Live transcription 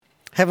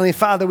Heavenly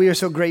Father, we are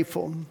so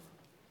grateful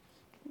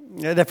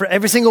that for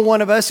every single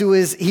one of us who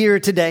is here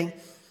today,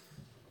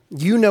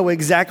 you know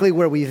exactly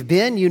where we've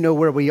been, you know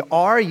where we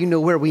are, you know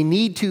where we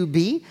need to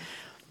be.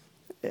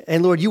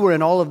 And Lord, you were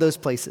in all of those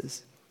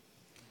places.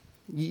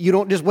 You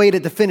don't just wait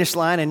at the finish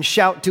line and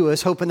shout to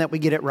us hoping that we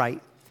get it right.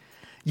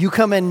 You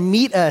come and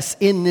meet us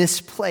in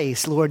this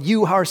place, Lord.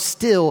 You are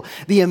still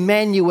the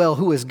Emmanuel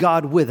who is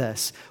God with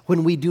us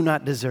when we do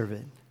not deserve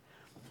it.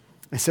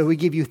 And so we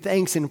give you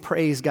thanks and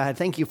praise, God.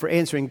 Thank you for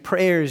answering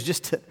prayers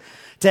just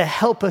to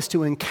help us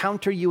to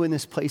encounter you in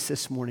this place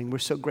this morning. We're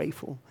so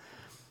grateful.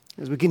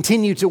 As we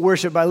continue to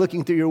worship by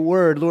looking through your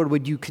word, Lord,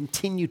 would you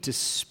continue to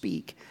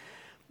speak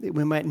that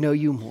we might know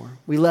you more.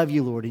 We love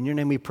you, Lord. In your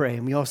name we pray.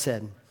 And we all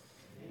said,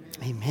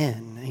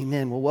 Amen.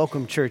 Amen. Well,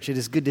 welcome, church. It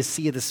is good to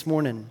see you this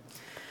morning.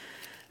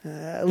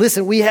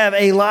 Listen, we have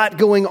a lot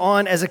going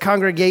on as a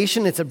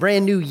congregation. It's a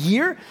brand new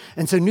year,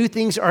 and so new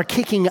things are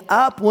kicking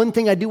up. One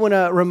thing I do want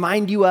to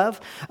remind you of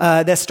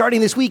that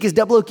starting this week is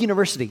Double Oak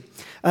University.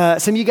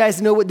 Some of you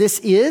guys know what this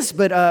is,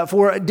 but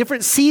for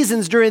different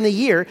seasons during the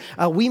year,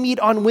 we meet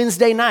on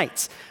Wednesday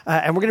nights.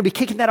 And we're going to be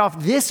kicking that off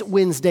this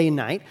Wednesday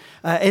night.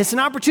 And it's an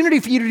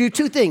opportunity for you to do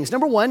two things.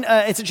 Number one,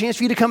 it's a chance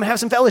for you to come and have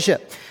some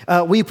fellowship.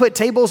 We put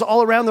tables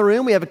all around the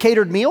room. We have a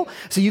catered meal,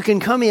 so you can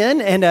come in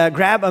and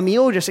grab a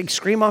meal, just like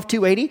scream off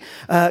 280,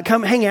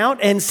 come hang out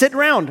and sit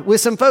around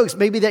with some folks,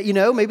 maybe that you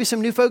know, maybe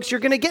some new folks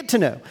you're going to get to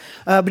know.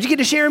 But you get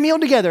to share a meal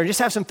together and just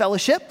have some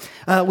fellowship,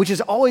 which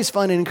is always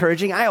fun and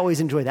encouraging. I always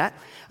enjoy that.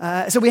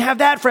 So we have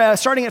that for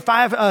starting at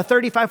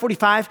 5:30,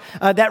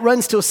 5:45. That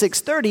runs till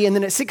 6:30, and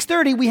then at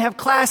 6:30 we have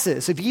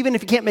classes. So even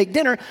if you can't make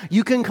dinner,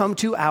 you can come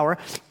to our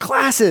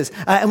classes.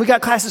 And we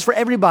got classes for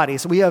everybody.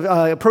 So we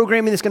have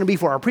programming that's going to be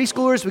for our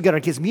preschoolers. We got our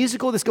kids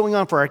musical that's going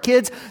on for our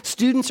kids.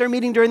 Students are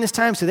meeting during this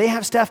time, so they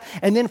have stuff.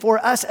 And then for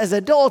us as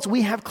adults,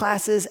 we have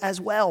classes as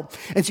well.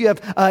 And so you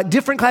have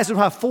different classes.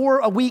 We'll have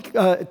 4-week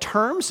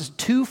terms,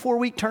 2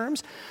 4-week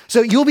terms.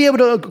 So you'll be able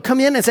to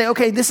come in and say,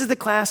 okay, this is the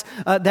class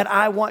that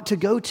I want to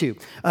go to.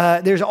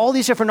 There's all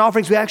these different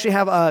offerings. We actually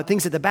have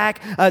things at the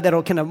back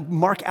that'll kind of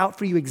mark out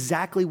for you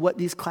exactly what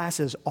these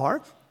classes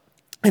are.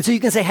 And so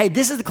you can say, hey,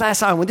 this is the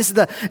class I want. This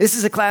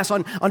is a class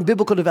on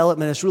biblical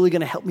development that's really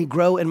going to help me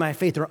grow in my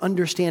faith or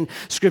understand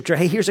Scripture.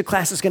 Hey, here's a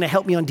class that's going to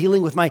help me on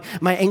dealing with my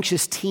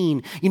anxious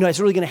teen. You know,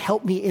 it's really going to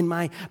help me in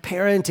my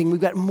parenting.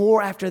 We've got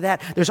more after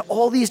that. There's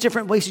all these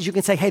different places you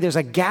can say, hey, there's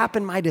a gap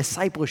in my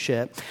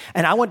discipleship,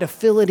 and I want to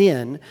fill it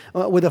in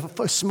with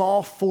a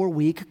small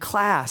 4-week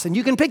class. And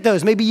you can pick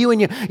those. Maybe you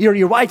and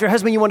your wife, your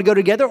husband, you want to go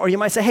together, or you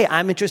might say, hey,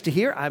 I'm interested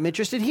here. I'm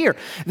interested here.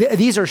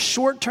 These are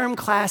short-term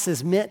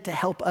classes meant to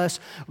help us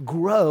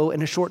grow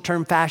in a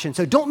short-term fashion.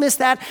 So don't miss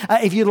that.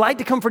 If you'd like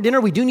to come for dinner,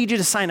 we do need you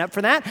to sign up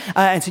for that.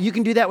 And so you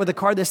can do that with the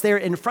card that's there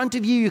in front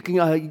of you. You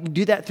can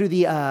do that through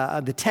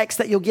the text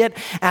that you'll get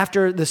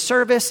after the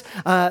service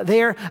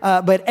there.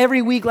 But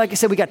every week, like I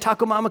said, we got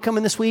Taco Mama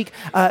coming this week.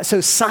 So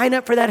sign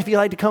up for that if you'd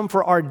like to come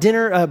for our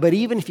dinner. But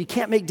even if you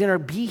can't make dinner,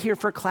 be here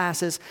for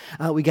classes.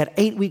 We got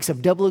 8 weeks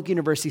of Double Oak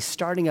University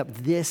starting up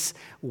this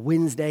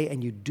Wednesday,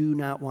 and you do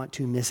not want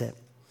to miss it.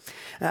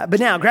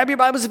 But now, grab your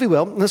Bibles if you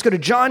will. Let's go to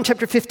John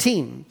chapter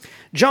 15.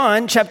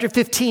 John chapter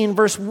 15,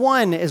 verse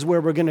 1 is where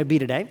we're going to be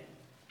today.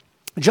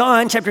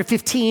 John chapter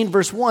 15,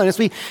 verse 1, as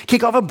we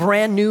kick off a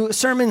brand new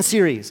sermon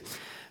series.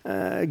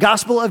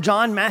 Gospel of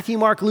John, Matthew,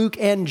 Mark, Luke,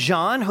 and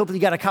John. Hopefully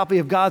you got a copy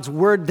of God's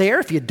Word there.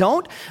 If you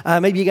don't,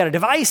 maybe you got a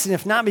device, and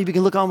if not, maybe you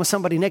can look on with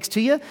somebody next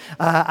to you.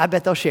 I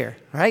bet they'll share,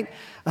 right?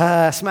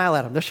 Smile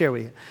at them. They'll share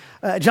with you.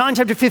 John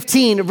chapter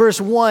 15,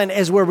 verse 1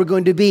 is where we're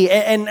going to be.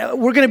 And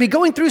we're going to be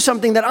going through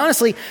something that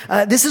honestly,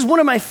 this is one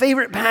of my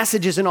favorite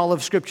passages in all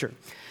of Scripture.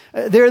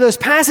 There are those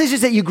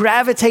passages that you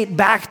gravitate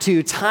back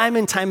to time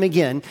and time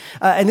again.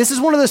 And this is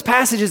one of those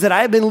passages that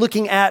I've been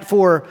looking at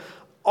for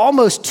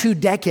almost 2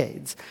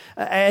 decades.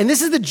 And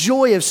this is the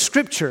joy of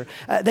Scripture,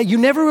 that you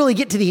never really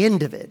get to the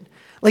end of it.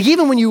 Like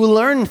even when you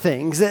learn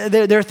things,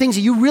 there are things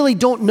that you really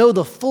don't know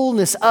the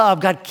fullness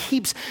of. God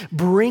keeps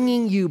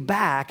bringing you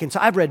back. And so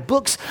I've read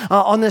books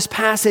on this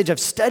passage. I've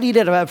studied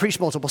it. I've preached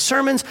multiple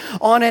sermons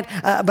on it.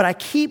 But I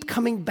keep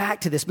coming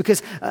back to this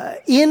because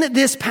in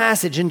this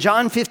passage, in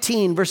John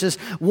 15, verses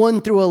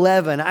 1 through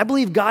 11, I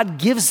believe God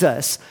gives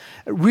us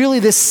really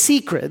the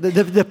secret,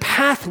 the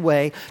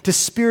pathway to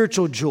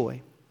spiritual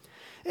joy.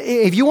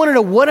 If you want to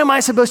know, what am I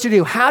supposed to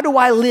do? How do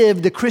I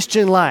live the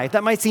Christian life?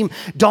 That might seem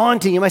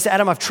daunting. You might say,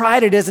 Adam, I've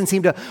tried. It doesn't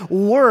seem to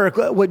work.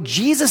 What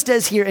Jesus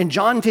does here in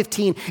John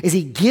 15 is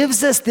he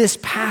gives us this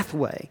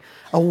pathway,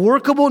 a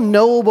workable,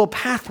 knowable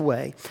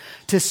pathway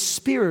to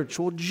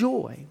spiritual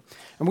joy.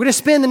 And we're going to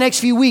spend the next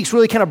few weeks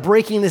really kind of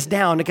breaking this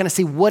down to kind of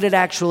see what it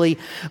actually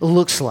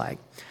looks like.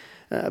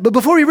 But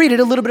before we read it,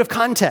 a little bit of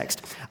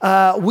context.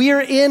 We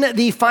are in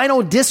the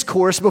final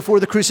discourse before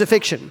the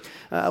crucifixion.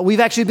 We've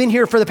actually been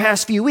here for the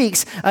past few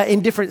weeks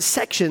in different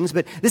sections,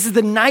 but this is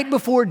the night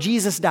before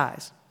Jesus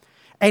dies.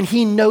 And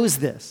he knows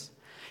this.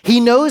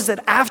 He knows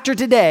that after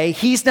today,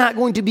 he's not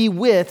going to be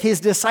with his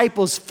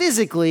disciples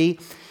physically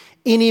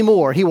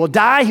anymore. He will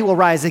die, he will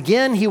rise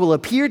again, he will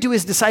appear to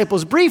his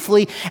disciples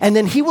briefly, and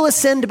then he will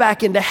ascend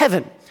back into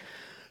heaven.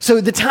 So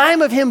the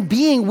time of him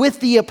being with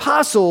the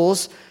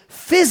apostles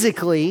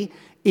physically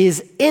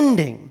is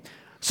ending.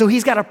 So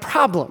he's got a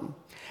problem.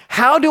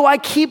 How do I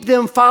keep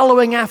them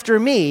following after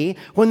me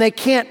when they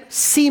can't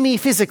see me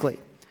physically?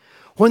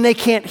 When they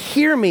can't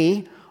hear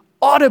me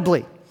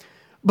audibly?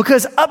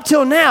 Because up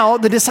till now,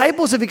 the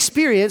disciples have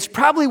experienced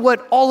probably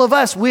what all of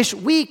us wish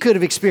we could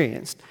have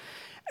experienced.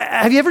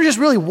 Have you ever just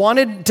really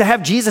wanted to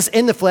have Jesus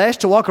in the flesh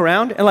to walk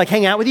around and like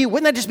hang out with you?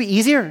 Wouldn't that just be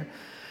easier?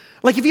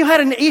 Like if you had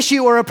an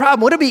issue or a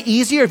problem, would it be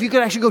easier if you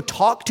could actually go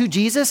talk to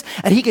Jesus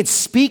and he could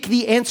speak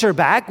the answer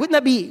back? Wouldn't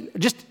that be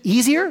just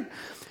easier?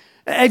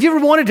 Have you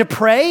ever wanted to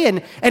pray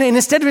and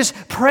instead of just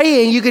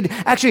praying, you could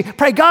actually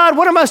pray, God,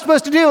 what am I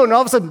supposed to do? And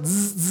all of a sudden,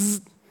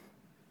 zzz,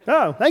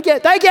 oh, thank you,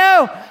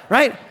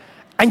 right?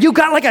 And you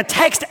got like a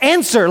text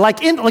answer,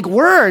 like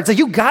words. Like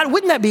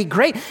wouldn't that be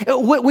great?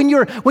 When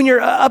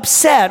you're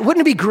upset,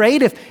 wouldn't it be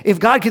great if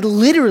God could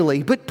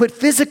literally put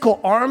physical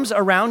arms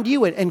around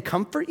you and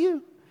comfort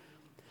you?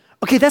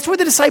 Okay, that's where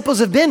the disciples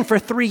have been for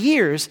 3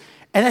 years,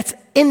 and that's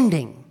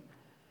ending.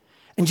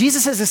 And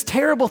Jesus says this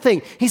terrible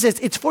thing. He says,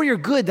 it's for your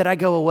good that I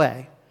go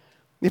away.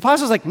 The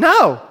apostles are like,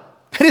 no,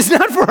 it is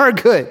not for our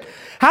good.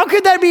 How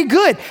could that be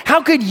good?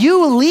 How could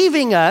you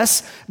leaving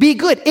us be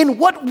good? In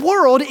what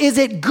world is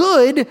it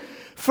good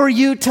for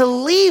you to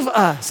leave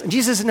us? And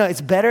Jesus says, no,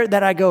 it's better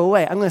that I go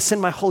away. I'm going to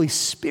send my Holy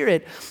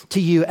Spirit to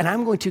you, and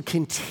I'm going to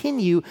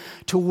continue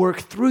to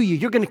work through you.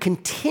 You're going to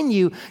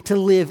continue to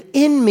live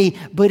in me,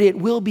 but it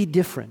will be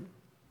different.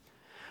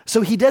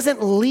 So he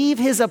doesn't leave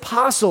his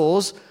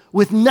apostles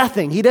with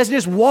nothing. He doesn't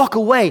just walk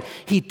away.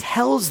 He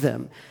tells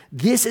them,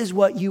 this is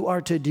what you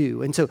are to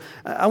do. And so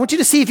I want you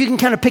to see if you can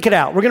kind of pick it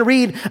out. We're going to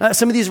read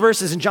some of these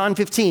verses in John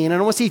 15, and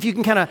I want to see if you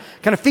can kind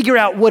of figure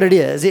out what it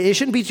is. It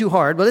shouldn't be too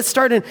hard, but let's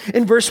start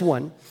in verse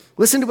 1.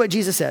 Listen to what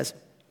Jesus says.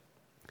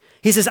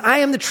 He says, I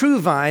am the true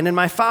vine, and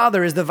my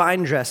Father is the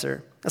vine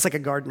dresser. That's like a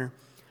gardener.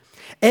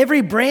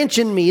 Every branch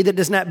in me that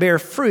does not bear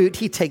fruit,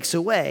 he takes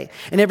away.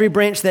 And every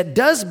branch that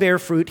does bear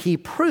fruit, he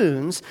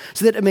prunes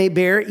so that it may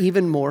bear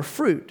even more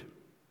fruit.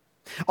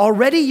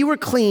 Already you are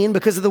clean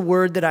because of the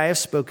word that I have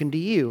spoken to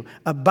you.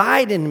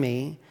 Abide in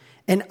me,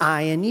 and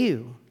I in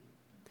you.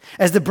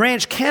 As the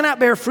branch cannot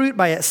bear fruit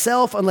by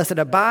itself unless it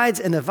abides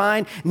in the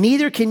vine,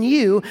 neither can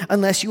you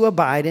unless you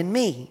abide in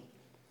me.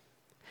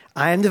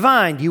 I am the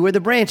vine, you are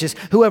the branches.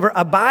 Whoever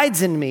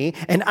abides in me,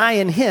 and I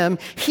in him,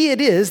 he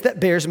it is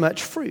that bears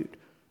much fruit.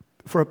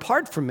 For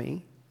apart from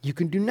me, you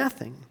can do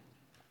nothing.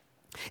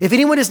 If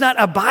anyone does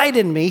not abide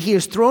in me, he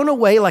is thrown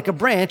away like a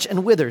branch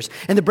and withers.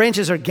 And the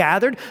branches are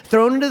gathered,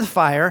 thrown into the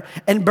fire,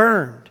 and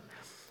burned.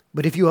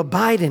 But if you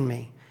abide in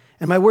me,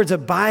 and my words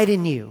abide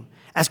in you,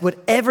 ask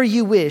whatever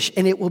you wish,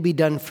 and it will be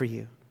done for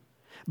you.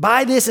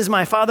 By this is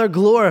my Father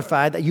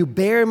glorified, that you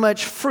bear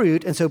much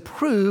fruit, and so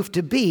prove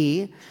to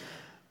be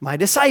my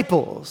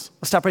disciples.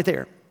 Let's stop right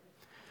there.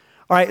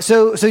 All right,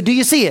 so do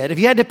you see it? If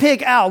you had to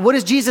pick out, what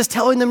is Jesus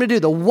telling them to do?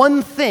 The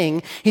one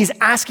thing he's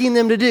asking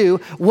them to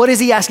do, what is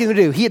he asking them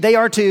to do? They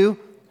are to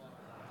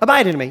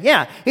abide in me.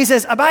 Yeah, he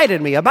says, abide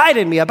in me, abide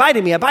in me, abide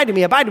in me, abide in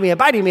me, abide in me,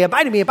 abide in me,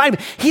 abide in me, abide in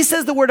me. He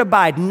says the word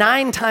abide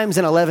 9 times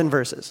in 11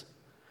 verses.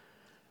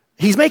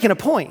 He's making a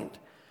point.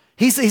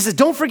 He says,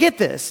 don't forget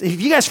this.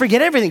 If you guys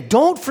forget everything,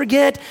 don't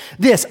forget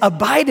this.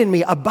 Abide in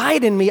me,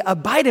 abide in me,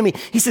 abide in me.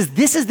 He says,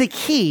 this is the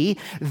key.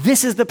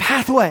 This is the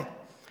pathway.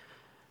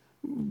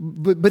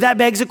 But that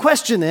begs a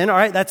question then. All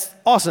right, that's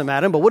awesome,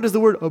 Adam, but what does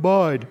the word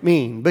abide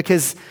mean?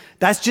 Because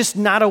that's just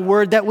not a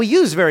word that we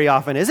use very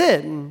often, is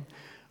it?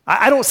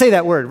 I don't say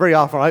that word very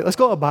often. Right? Let's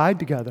go abide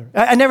together.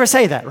 I never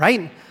say that,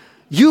 right?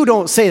 You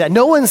don't say that.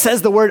 No one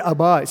says the word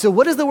abide. So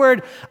what does the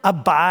word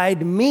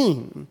abide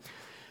mean?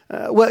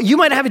 Well, you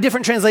might have a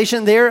different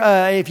translation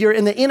there. If you're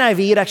in the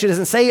NIV, it actually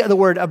doesn't say the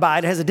word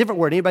abide. It has a different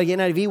word. Anybody get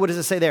NIV? What does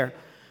it say there?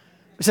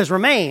 It says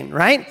remain,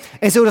 right?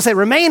 And so it'll say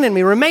remain in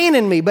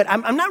me. But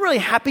I'm not really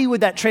happy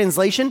with that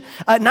translation,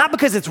 not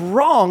because it's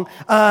wrong,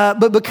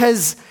 but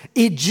because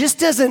it just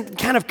doesn't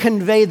kind of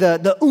convey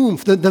the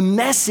oomph, the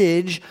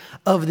message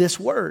of this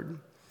word.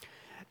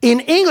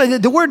 In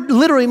English, the word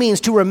literally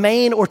means to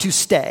remain or to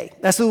stay.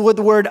 That's what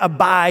the word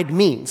abide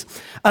means.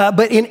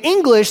 But in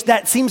English,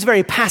 that seems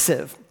very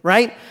passive,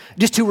 right?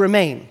 Just to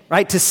remain,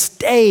 right? To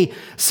stay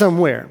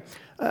somewhere.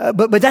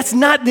 But that's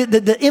not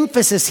the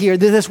emphasis here.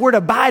 This word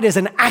abide is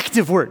an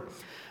active word.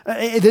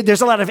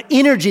 There's a lot of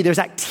energy. There's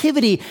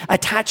activity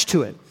attached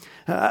to it.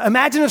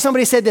 Imagine if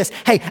somebody said this,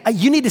 hey,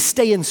 you need to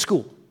stay in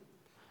school.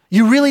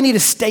 You really need to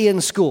stay in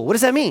school. What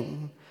does that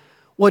mean?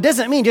 Well, it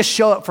doesn't mean just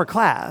show up for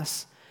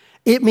class.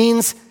 It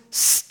means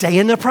stay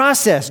in the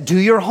process, do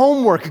your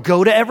homework,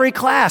 go to every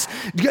class,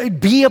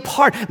 be a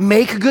part,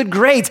 make good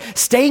grades.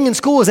 Staying in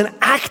school is an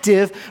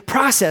active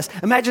process.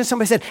 Imagine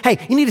somebody said,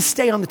 hey, you need to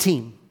stay on the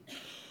team.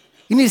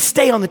 You need to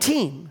stay on the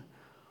team.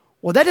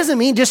 Well, that doesn't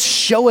mean just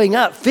showing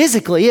up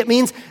physically. It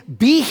means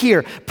be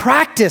here,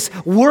 practice,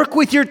 work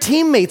with your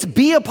teammates,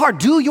 be a part,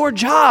 do your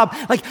job,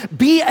 like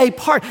be a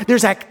part.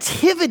 There's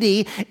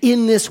activity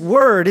in this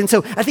word. And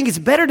so I think it's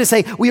better to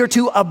say we are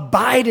to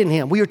abide in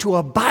him. We are to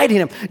abide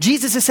in him.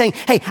 Jesus is saying,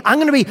 hey, I'm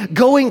going to be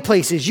going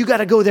places. You got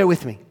to go there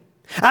with me.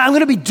 I'm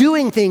going to be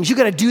doing things. You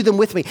got to do them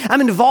with me.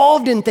 I'm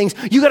involved in things.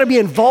 You got to be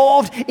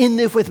involved in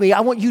this with me.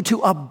 I want you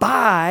to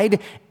abide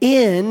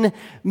in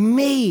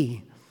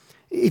me.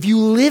 If you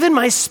live in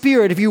my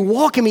spirit, if you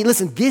walk in me,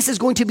 listen, this is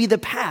going to be the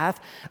path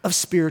of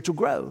spiritual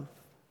growth.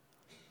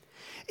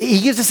 He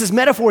gives us this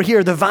metaphor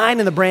here, the vine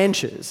and the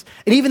branches.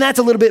 And even that's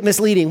a little bit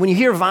misleading. When you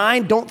hear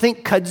vine, don't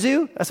think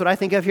kudzu. That's what I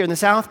think of here in the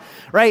South,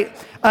 right?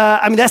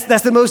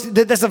 That's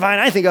the vine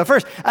I think of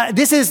first.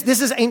 This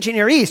is ancient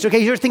Near East, okay?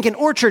 You're thinking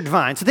orchard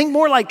vine. So think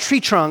more like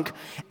tree trunk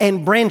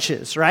and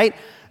branches, right?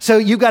 So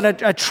you've got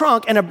a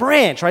trunk and a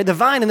branch, right? The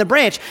vine and the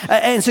branch.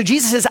 And so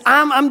Jesus says,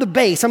 I'm the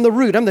base, I'm the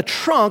root, I'm the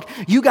trunk.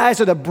 You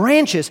guys are the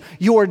branches.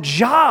 Your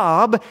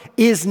job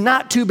is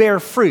not to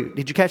bear fruit.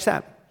 Did you catch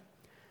that?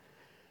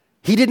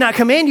 He did not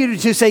command you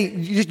to say,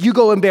 you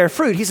go and bear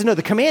fruit. He said, no,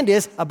 the command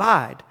is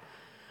abide.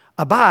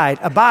 Abide,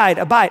 abide,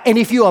 abide. And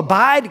if you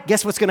abide,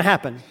 guess what's going to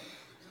happen?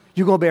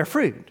 You're going to bear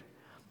fruit.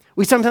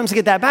 We sometimes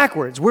get that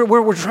backwards.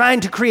 We're trying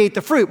to create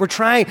the fruit. We're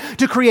trying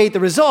to create the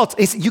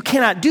results. You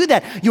cannot do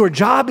that. Your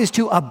job is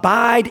to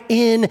abide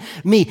in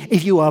me.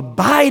 If you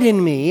abide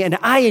in me and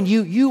I in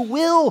you, you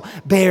will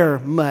bear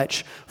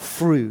much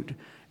fruit.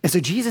 And so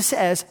Jesus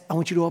says, I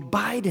want you to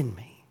abide in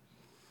me.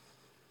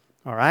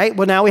 All right,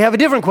 well, now we have a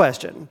different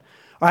question.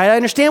 All right, I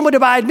understand what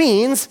abide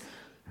means.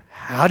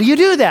 How do you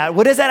do that?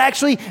 What does that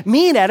actually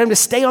mean, Adam, to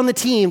stay on the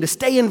team, to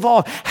stay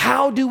involved?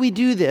 How do we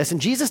do this? And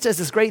Jesus does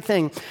this great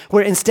thing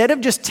where instead of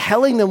just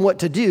telling them what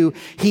to do,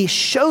 he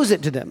shows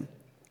it to them.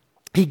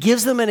 He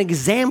gives them an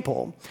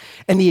example,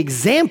 and the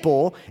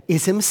example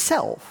is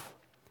himself.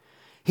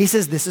 He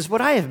says, this is what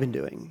I have been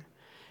doing.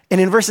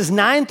 And in verses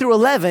 9 through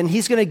 11,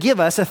 he's going to give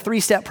us a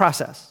 3-step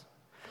process.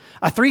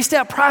 A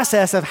 3-step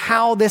process of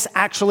how this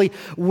actually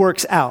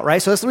works out,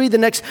 right? So let's read the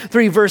next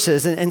 3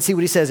 verses and see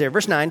what he says there.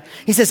 Verse 9,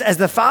 he says, as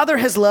the Father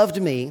has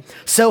loved me,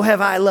 so have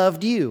I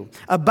loved you.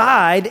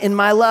 Abide in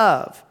my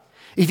love.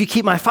 If you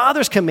keep my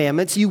Father's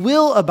commandments, you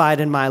will abide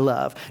in my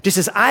love, just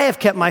as I have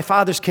kept my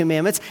Father's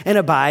commandments and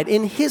abide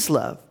in his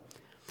love.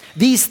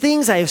 These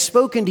things I have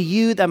spoken to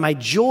you, that my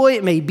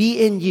joy may be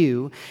in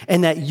you,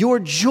 and that your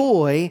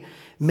joy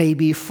may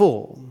be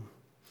full.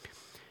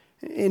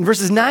 In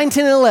verses 9,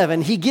 10, and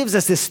 11, he gives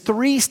us this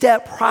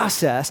 3-step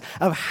process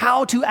of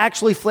how to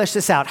actually flesh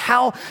this out,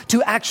 how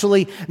to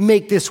actually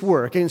make this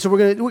work. And so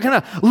we're going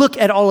to look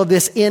at all of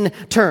this in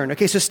turn.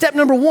 Okay, so step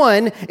number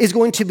 1 is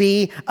going to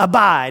be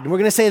abide. And we're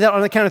going to say that on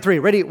the count of 3.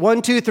 Ready?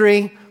 1, 2, 3.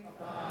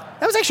 Abide.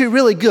 That was actually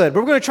really good, but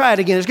we're going to try it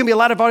again. There's going to be a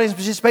lot of audience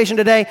participation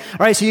today. All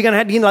right, so you're going to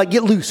have to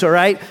get loose, all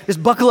right?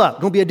 Just buckle up.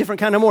 It's going to be a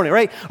different kind of morning,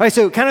 right? All right,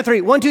 so count of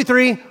 3. 1, 2,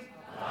 3.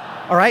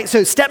 All right,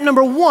 so step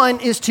number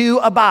 1 is to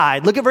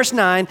abide. Look at verse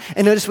 9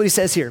 and notice what he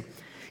says here.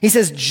 He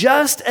says,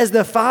 just as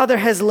the Father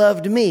has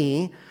loved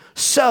me,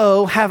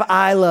 so have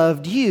I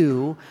loved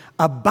you.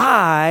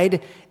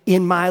 Abide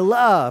in my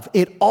love.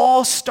 It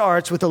all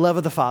starts with the love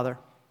of the Father.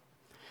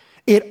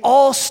 It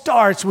all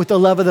starts with the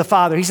love of the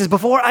Father. He says,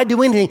 before I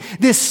do anything,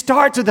 this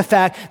starts with the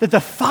fact that the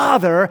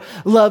Father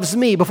loves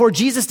me. Before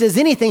Jesus does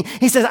anything,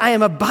 he says, I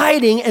am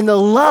abiding in the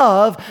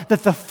love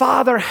that the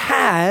Father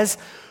has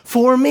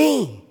for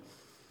me.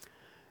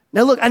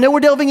 Now look, I know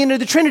we're delving into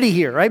the Trinity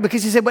here, right?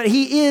 Because he said, but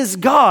he is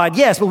God.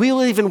 Yes, but we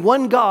believe in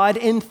one God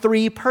in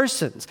 3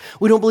 persons.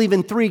 We don't believe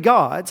in 3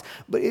 gods,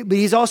 but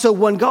he's also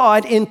one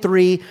God in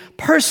 3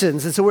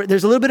 persons. And so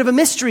there's a little bit of a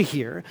mystery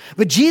here.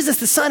 But Jesus,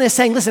 the Son, is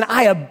saying, listen,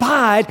 I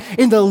abide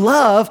in the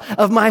love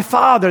of my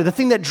Father. The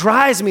thing that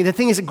drives me, the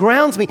thing that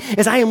grounds me,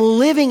 is I am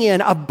living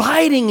in,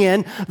 abiding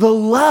in the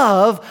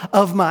love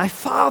of my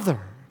Father. And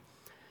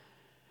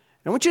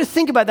I want you to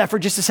think about that for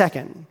just a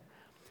second.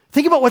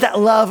 Think about what that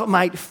love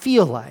might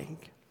feel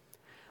like.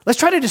 Let's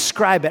try to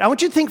describe it. I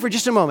want you to think for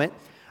just a moment,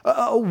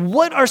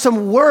 what are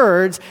some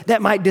words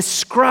that might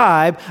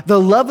describe the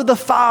love of the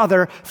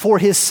Father for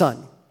his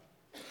Son?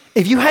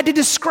 If you had to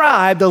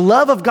describe the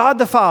love of God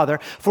the Father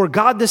for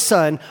God the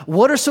Son,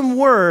 what are some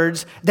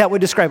words that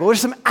would describe it? What are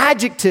some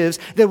adjectives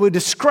that would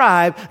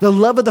describe the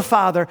love of the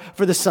Father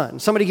for the Son?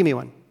 Somebody give me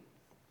one.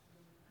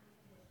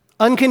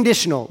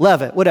 Unconditional,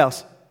 love it. What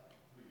else?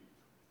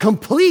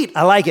 Complete,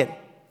 I like it.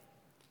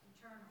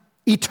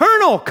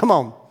 Eternal, come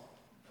on.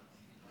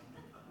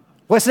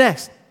 What's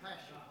next?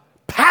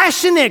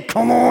 Passionate,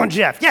 come on,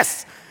 Jeff.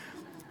 Yes.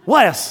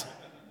 What else?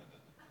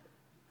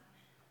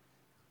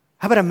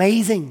 How about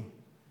amazing?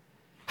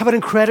 How about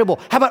incredible?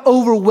 How about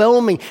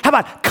overwhelming? How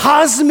about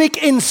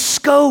cosmic in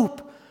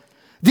scope?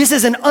 This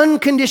is an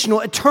unconditional,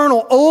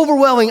 eternal,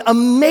 overwhelming,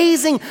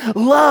 amazing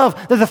love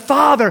that the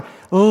Father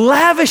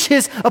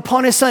lavishes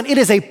upon his Son. It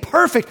is a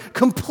perfect,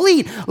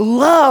 complete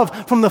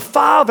love from the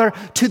Father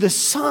to the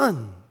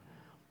Son.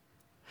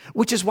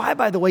 Which is why,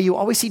 by the way, you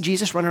always see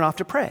Jesus running off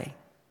to pray.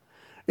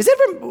 Is that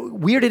ever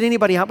weirded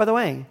anybody out, by the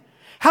way?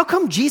 How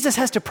come Jesus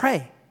has to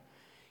pray?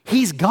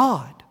 He's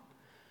God.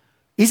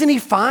 Isn't he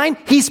fine?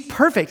 He's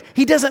perfect.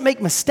 He doesn't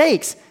make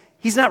mistakes.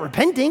 He's not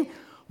repenting.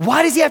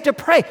 Why does he have to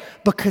pray?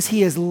 Because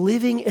he is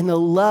living in the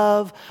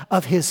love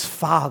of his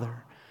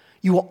Father.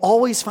 You will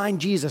always find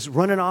Jesus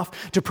running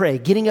off to pray,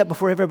 getting up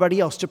before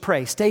everybody else to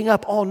pray, staying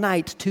up all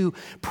night to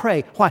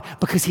pray. Why?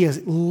 Because he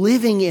is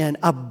living in,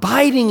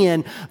 abiding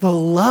in the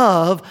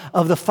love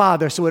of the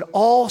Father. So it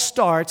all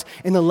starts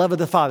in the love of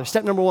the Father.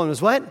 Step number 1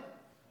 was what?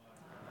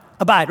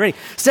 Abide. Ready?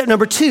 Step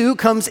number 2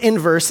 comes in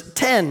verse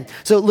 10.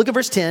 So look at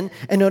verse 10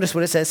 and notice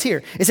what it says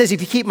here. It says,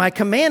 if you keep my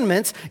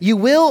commandments, you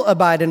will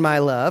abide in my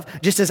love,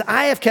 just as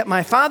I have kept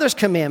my Father's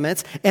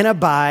commandments and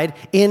abide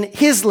in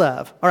his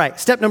love. All right.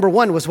 Step number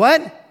 1 was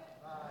what?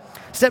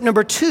 Step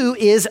number 2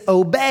 is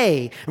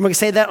obey. And we're going to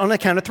say that on the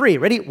count of 3.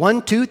 Ready?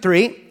 1, 2,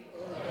 3.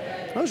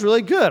 Obey. That was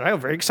really good. I'm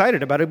very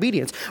excited about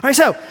obedience. All right,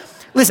 so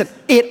listen,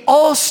 it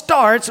all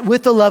starts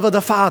with the love of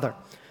the Father.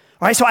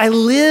 All right, so I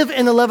live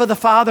in the love of the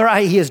Father.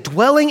 He is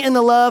dwelling in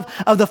the love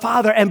of the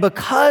Father. And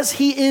because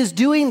he is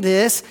doing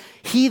this,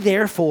 he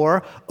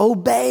therefore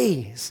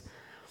obeys.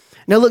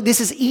 Now look,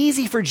 this is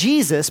easy for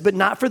Jesus, but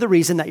not for the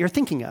reason that you're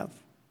thinking of.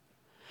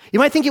 You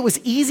might think it was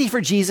easy for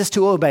Jesus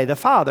to obey the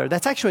Father.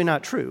 That's actually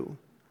not true.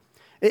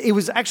 It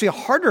was actually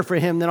harder for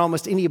him than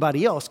almost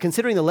anybody else,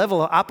 considering the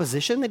level of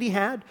opposition that he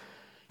had.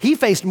 He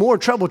faced more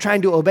trouble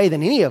trying to obey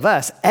than any of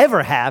us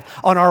ever have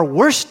on our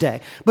worst day.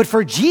 But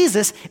for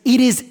Jesus, it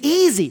is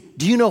easy.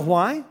 Do you know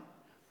why?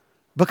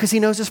 Because he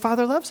knows his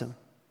Father loves him.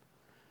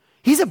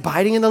 He's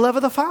abiding in the love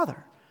of the Father.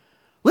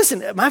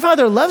 Listen, my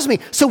Father loves me,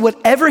 so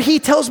whatever he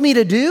tells me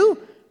to do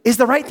is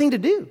the right thing to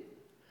do.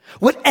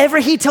 Whatever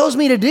he tells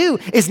me to do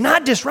is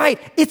not just right,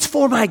 it's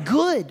for my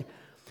good.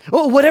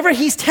 Whatever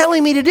he's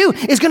telling me to do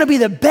is going to be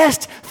the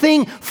best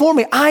thing for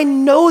me. I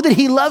know that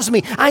he loves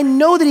me. I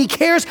know that he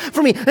cares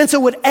for me. And so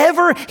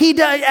whatever he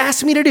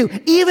asks me to do,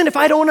 even if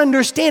I don't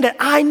understand it,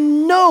 I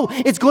know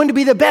it's going to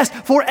be the best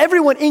for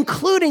everyone,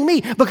 including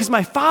me, because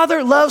my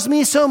Father loves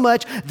me so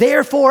much,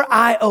 therefore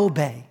I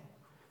obey.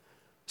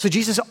 So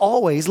Jesus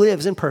always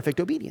lives in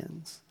perfect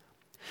obedience,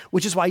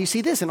 which is why you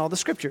see this in all the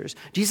scriptures.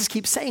 Jesus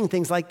keeps saying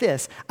things like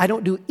this: I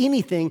don't do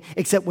anything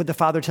except what the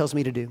Father tells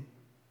me to do.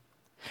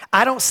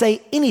 I don't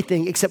say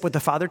anything except what the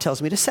Father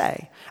tells me to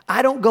say.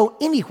 I don't go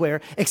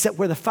anywhere except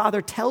where the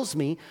Father tells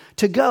me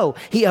to go.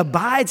 He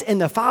abides in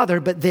the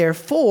Father, but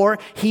therefore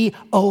he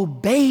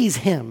obeys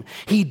him.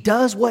 He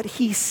does what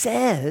he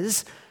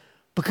says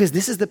because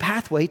this is the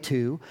pathway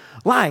to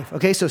life.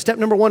 Okay, so step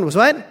number 1 was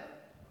what?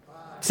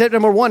 Step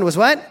number 1 was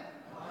what?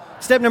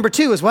 Step number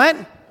 2 was what?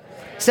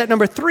 Step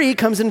number 3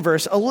 comes in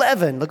verse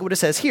 11. Look at what it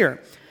says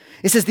here.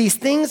 It says, these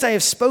things I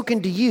have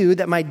spoken to you,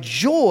 that my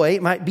joy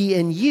might be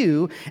in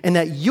you, and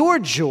that your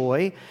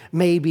joy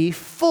may be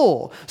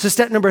full. So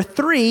step number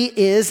 3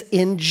 is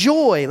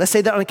enjoy. Let's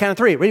say that on the count of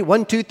 3. Ready?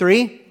 1, 2,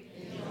 3.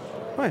 Enjoy.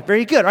 All right,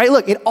 very good. All right,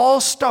 look, it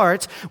all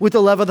starts with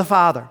the love of the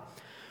Father.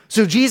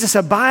 So Jesus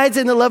abides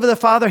in the love of the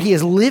Father. He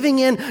is living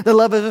in the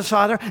love of the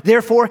Father.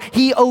 Therefore,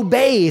 he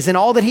obeys. And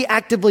all that he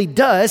actively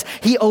does,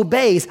 he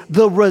obeys.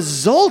 The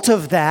result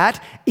of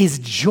that is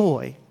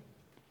joy.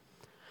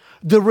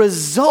 The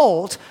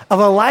result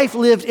of a life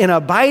lived in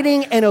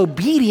abiding and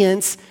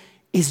obedience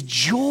is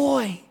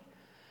joy.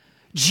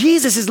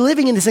 Jesus is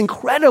living in this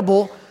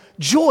incredible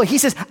joy. He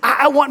says,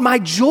 I want my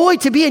joy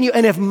to be in you.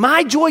 And if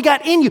my joy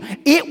got in you,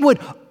 it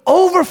would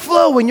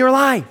overflow in your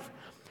life.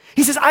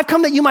 He says, I've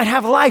come that you might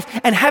have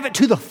life and have it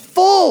to the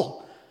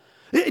full.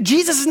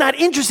 Jesus is not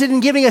interested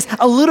in giving us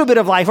a little bit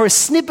of life or a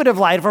snippet of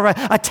life or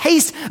a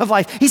taste of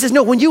life. He says,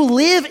 no, when you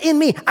live in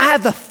me, I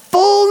have the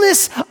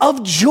fullness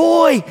of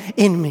joy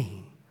in me.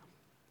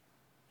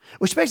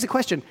 Which begs the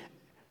question,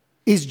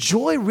 is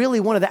joy really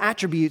one of the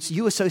attributes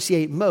you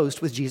associate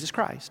most with Jesus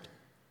Christ?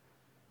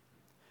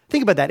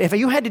 Think about that. If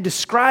you had to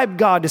describe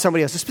God to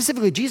somebody else,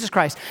 specifically Jesus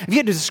Christ, if you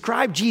had to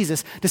describe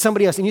Jesus to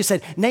somebody else and you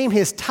said, name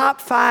his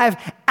top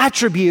 5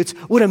 attributes,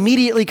 what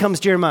immediately comes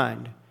to your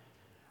mind?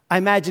 I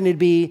imagine it'd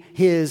be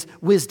his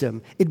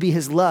wisdom, it'd be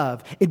his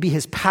love, it'd be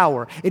his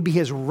power, it'd be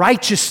his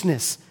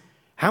righteousness.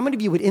 How many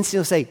of you would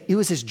instantly say, it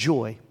was his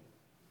joy?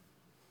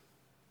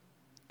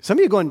 Some of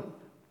you are going,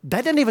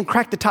 that didn't even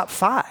crack the top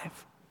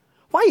 5.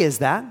 Why is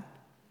that?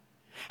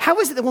 How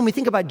is it that when we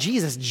think about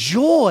Jesus,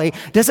 joy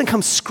doesn't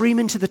come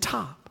screaming to the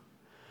top?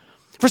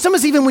 For some of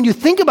us, even when you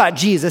think about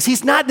Jesus,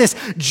 he's not this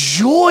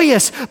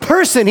joyous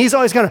person. He's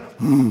always kind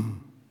of,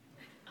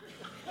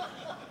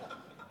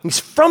 He's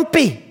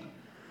frumpy.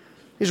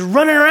 He's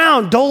running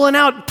around, doling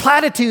out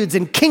platitudes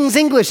and King's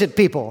English at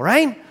people,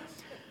 right?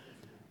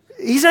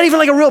 He's not even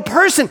like a real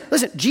person.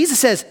 Listen, Jesus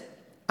says,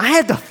 I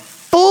had the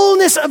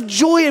fullness of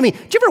joy in me. Do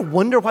you ever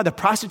wonder why the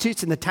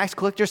prostitutes and the tax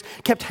collectors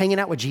kept hanging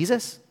out with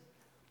Jesus?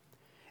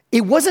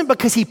 It wasn't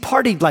because he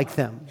partied like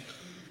them.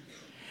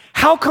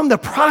 How come the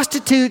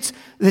prostitutes,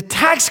 the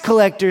tax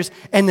collectors,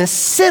 and the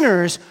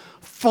sinners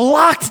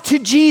flocked to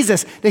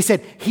Jesus? They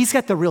said, he's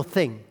got the real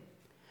thing.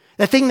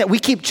 The thing that we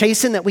keep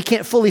chasing that we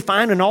can't fully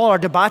find in all our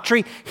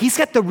debauchery, he's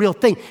got the real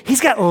thing. He's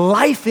got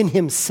life in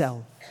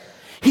himself.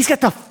 He's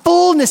got the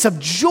fullness of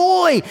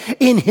joy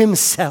in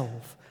himself.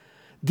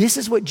 This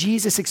is what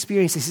Jesus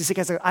experiences. He says,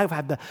 guys, I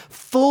have the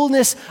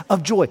fullness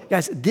of joy.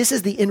 Guys, this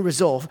is the end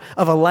result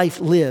of a life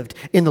lived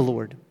in the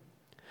Lord.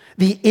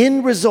 The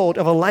end result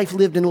of a life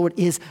lived in the Lord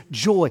is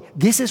joy.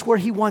 This is where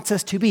he wants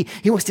us to be.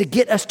 He wants to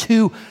get us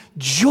to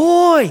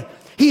joy.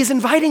 He is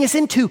inviting us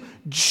into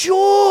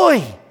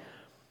joy.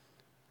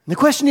 And the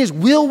question is,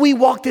 will we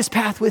walk this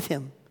path with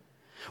him?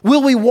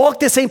 Will we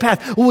walk the same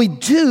path? Will we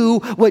do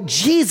what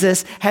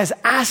Jesus has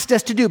asked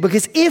us to do?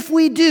 Because if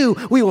we do,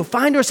 we will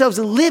find ourselves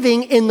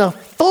living in the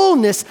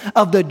fullness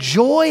of the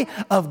joy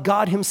of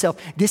God himself.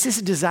 This is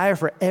a desire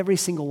for every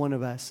single one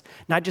of us.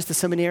 Not just the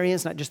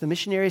seminarians, not just the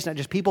missionaries, not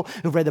just people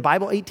who've read the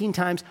Bible 18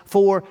 times.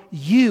 For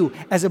you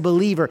as a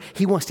believer,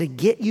 he wants to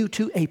get you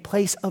to a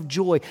place of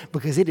joy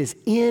because it is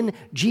in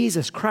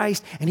Jesus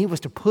Christ, and he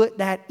wants to put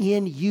that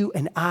in you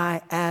and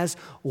I as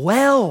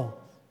well.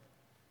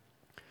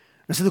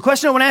 And so the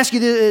question I want to ask you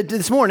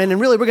this morning,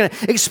 and really we're going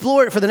to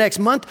explore it for the next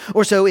month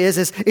or so,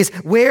 is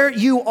where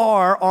you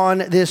are on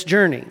this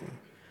journey.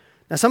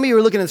 Now, some of you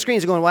are looking at the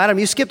screens and going, well, Adam,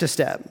 you skipped a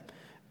step.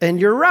 And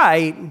you're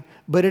right,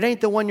 but it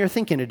ain't the one you're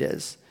thinking it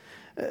is.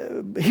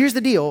 Here's the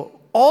deal.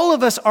 All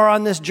of us are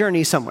on this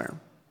journey somewhere.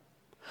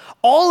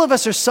 All of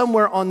us are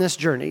somewhere on this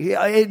journey.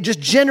 Just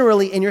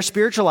generally in your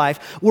spiritual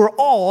life, we're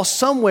all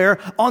somewhere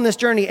on this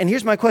journey. And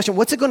here's my question.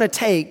 What's it going to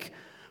take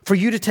for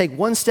you to take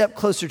one step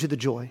closer to the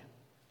joy?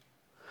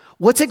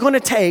 What's it going to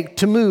take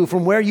to move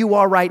from where you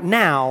are right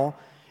now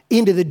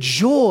into the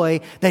joy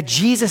that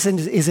Jesus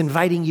is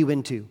inviting you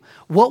into?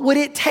 What would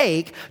it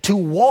take to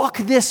walk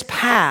this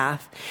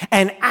path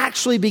and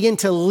actually begin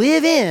to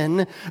live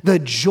in the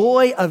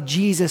joy of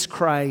Jesus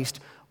Christ?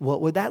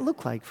 What would that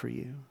look like for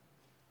you?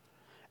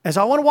 And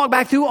so I want to walk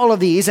back through all of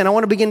these, and I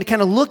want to begin to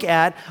kind of look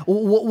at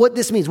what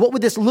this means. What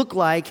would this look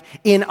like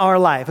in our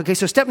life? Okay,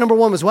 so step number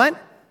one was what?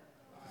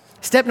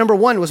 Step number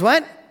one was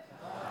what?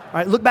 All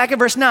right, look back at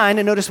verse 9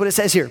 and notice what it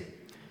says here.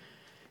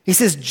 He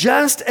says,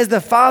 just as the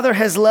Father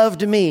has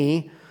loved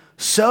me,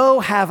 so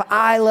have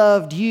I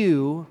loved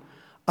you.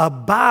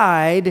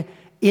 Abide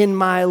in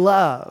my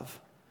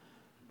love.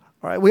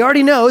 All right, we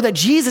already know that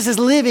Jesus is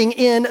living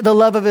in the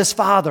love of his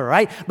Father,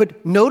 right?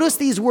 But notice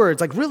these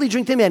words, like really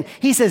drink them in.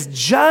 He says,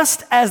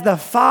 just as the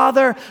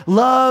Father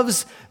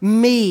loves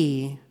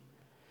me,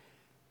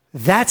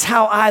 that's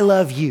how I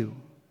love you.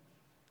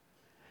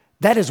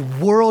 That is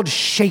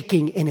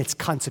world-shaking in its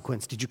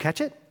consequence. Did you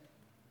catch it?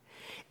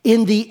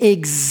 In the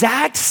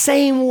exact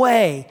same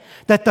way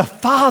that the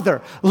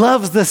Father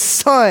loves the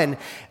Son,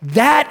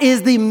 that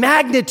is the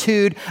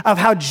magnitude of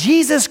how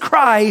Jesus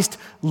Christ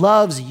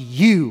loves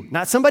you.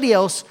 Not somebody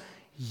else,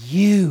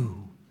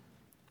 you.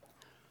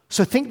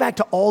 So think back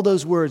to all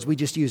those words we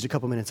just used a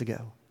couple minutes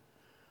ago.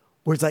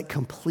 Words like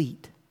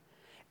complete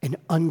and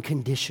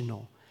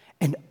unconditional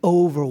and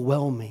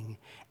overwhelming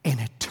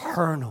and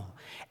eternal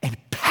and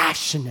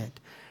passionate,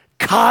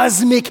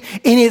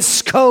 cosmic in its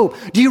scope.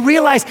 Do you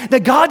realize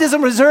that God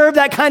doesn't reserve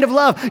that kind of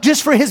love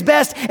just for his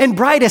best and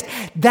brightest?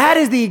 That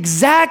is the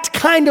exact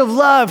kind of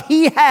love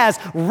he has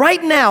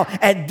right now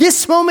at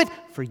this moment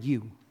for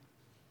you.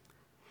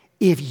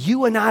 If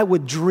you and I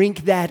would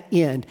drink that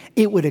in,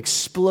 it would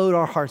explode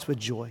our hearts with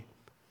joy.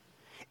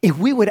 If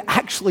we would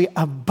actually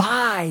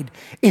abide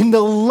in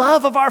the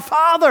love of our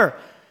Father,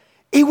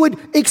 it would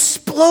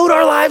explode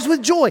our lives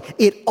with joy.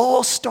 It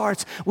all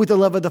starts with the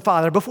love of the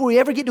Father. Before we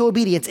ever get to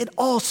obedience, it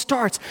all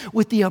starts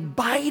with the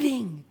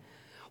abiding.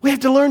 We have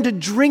to learn to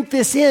drink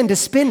this in, to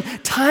spend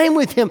time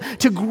with him,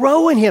 to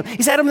grow in him.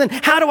 He said, Adam, then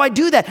how do I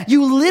do that?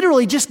 You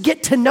literally just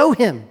get to know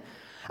him.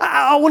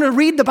 I want to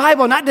read the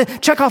Bible, not to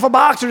check off a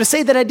box or to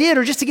say that I did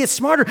or just to get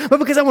smarter, but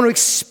because I want to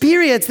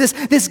experience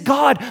this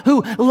God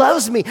who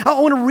loves me. I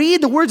want to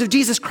read the words of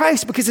Jesus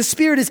Christ because his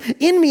Spirit is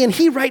in me and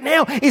he right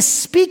now is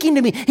speaking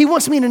to me. He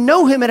wants me to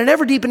know him at an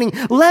ever-deepening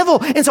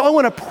level. And so I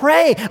want to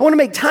pray. I want to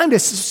make time to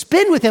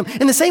spend with him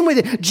in the same way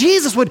that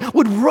Jesus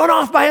would run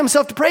off by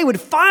himself to pray,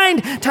 would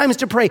find times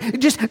to pray,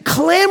 just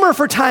clamor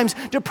for times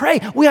to pray.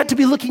 We ought to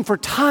be looking for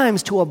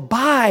times to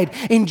abide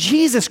in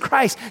Jesus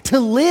Christ, to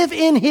live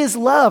in his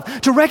love,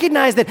 to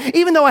recognize that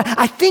even though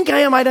I think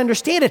I might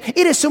understand it,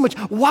 it is so much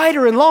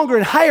wider and longer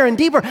and higher and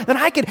deeper than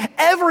I could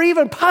ever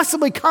even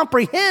possibly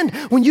comprehend.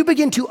 When you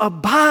begin to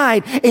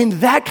abide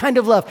in that kind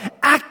of love,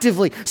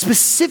 actively,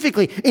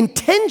 specifically,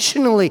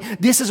 intentionally,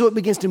 this is what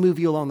begins to move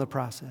you along the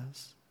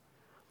process.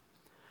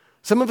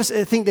 Some of us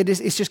think that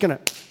it's just going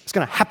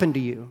to happen to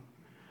you,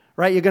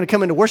 right? You're going to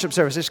come into worship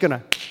service, it's going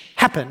to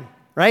happen,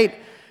 right?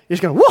 You're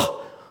just going to, whoa!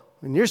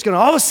 And you're just going to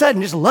all of a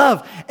sudden just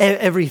love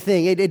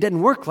everything. It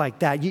doesn't work like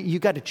that. You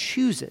got to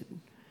choose it.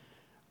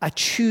 I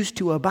choose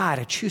to abide.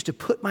 I choose to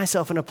put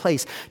myself in a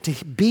place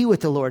to be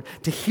with the Lord,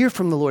 to hear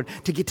from the Lord,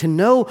 to get to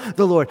know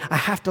the Lord. I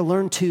have to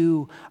learn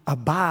to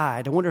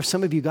abide. I wonder if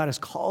some of you, God is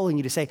calling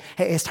you to say,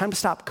 hey, it's time to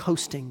stop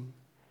coasting.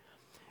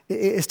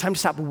 It's time to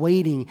stop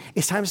waiting.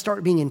 It's time to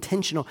start being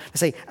intentional. To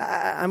say,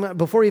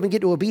 before we even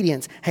get to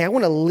obedience, hey, I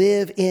want to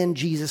live in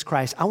Jesus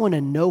Christ. I want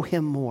to know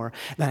him more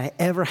than I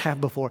ever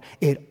have before.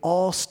 It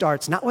all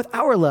starts not with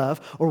our love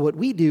or what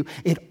we do.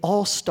 It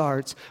all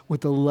starts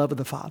with the love of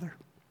the Father.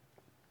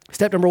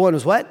 Step number one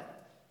was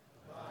what?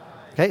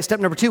 Okay,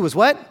 step number two was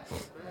what?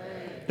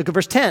 Look at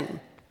verse 10.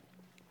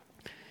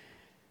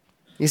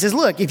 He says,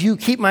 look, if you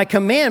keep my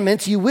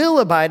commandments, you will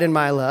abide in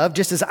my love,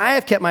 just as I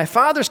have kept my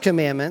Father's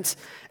commandments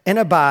and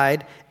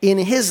abide in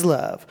his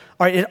love.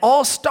 All right, it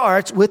all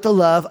starts with the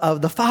love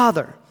of the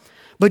Father.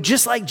 But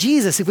just like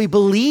Jesus, if we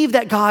believe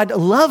that God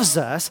loves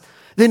us,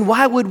 then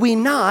why would we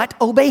not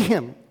obey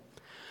him?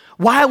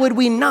 Why would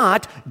we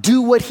not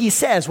do what he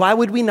says? Why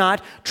would we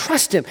not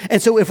trust him?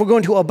 And so if we're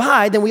going to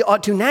abide, then we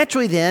ought to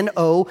naturally then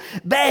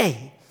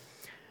obey.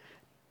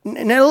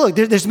 Now look,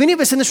 there's many of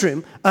us in this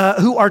room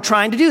who are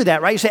trying to do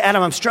that, right? You say,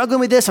 Adam, I'm struggling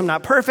with this. I'm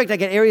not perfect. I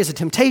got areas of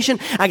temptation.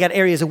 I got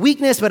areas of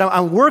weakness, but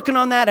I'm working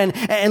on that.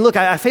 And look,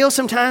 I fail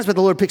sometimes, but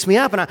the Lord picks me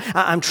up, and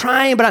I'm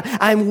trying, but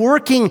I'm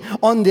working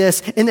on this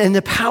in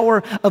the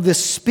power of the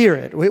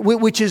Spirit,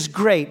 which is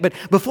great. But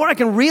before I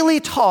can really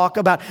talk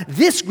about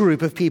this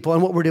group of people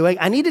and what we're doing,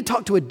 I need to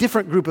talk to a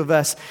different group of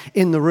us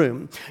in the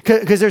room,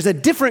 because there's a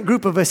different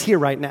group of us here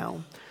right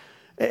now.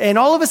 And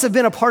all of us have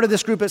been a part of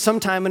this group at some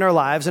time in our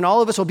lives, and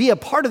all of us will be a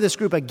part of this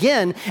group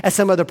again at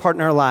some other part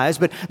in our lives.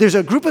 But there's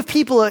a group of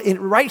people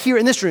right here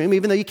in this room,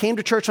 even though you came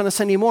to church on a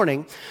Sunday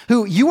morning,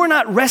 who you are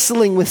not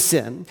wrestling with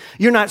sin.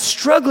 You're not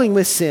struggling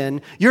with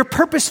sin. You're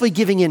purposely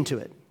giving into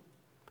it.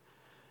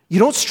 You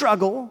don't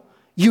struggle.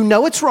 You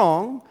know it's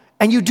wrong,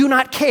 and you do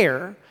not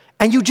care,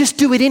 and you just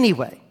do it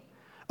anyway.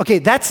 Okay,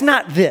 that's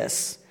not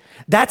this.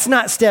 That's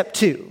not step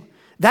 2.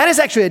 That is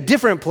actually a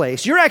different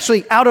place. You're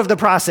actually out of the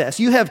process.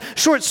 You have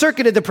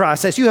short-circuited the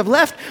process. You have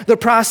left the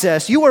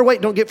process.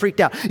 Don't get freaked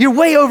out. You're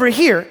way over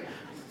here.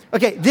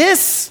 Okay,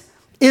 this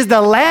is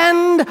the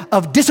land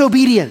of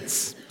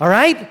disobedience, all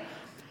right?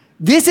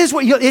 This is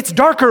it's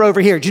darker over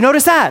here. Did you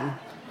notice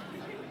that?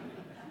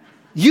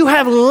 You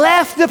have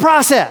left the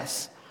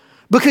process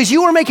because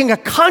you are making a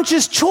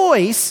conscious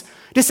choice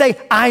to say,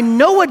 I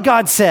know what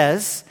God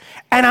says,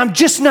 and I'm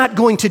just not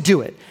going to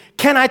do it.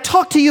 Can I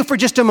talk to you for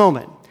just a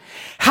moment?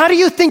 How do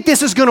you think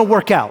this is going to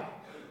work out?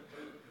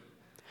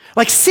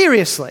 Like,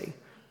 seriously.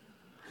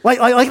 Like,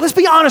 let's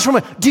be honest for a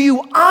moment. Do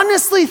you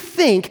honestly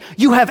think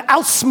you have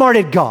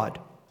outsmarted God?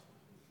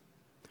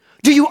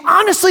 Do you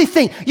honestly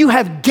think you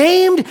have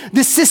gamed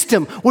the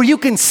system where you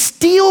can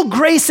steal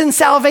grace and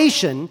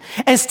salvation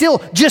and still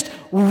just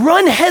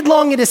run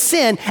headlong into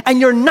sin,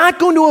 and you're not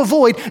going to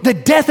avoid the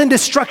death and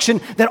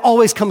destruction that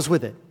always comes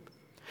with it?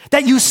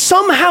 That you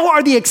somehow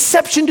are the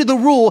exception to the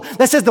rule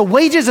that says the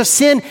wages of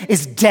sin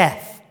is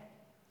death.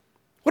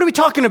 What are we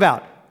talking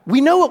about? We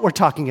know what we're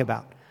talking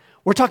about.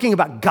 We're talking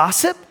about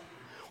gossip.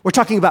 We're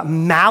talking about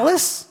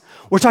malice.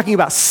 We're talking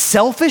about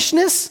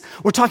selfishness.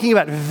 We're talking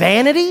about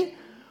vanity.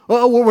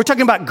 We're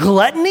talking about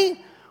gluttony.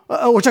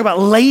 We're talking about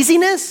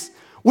laziness.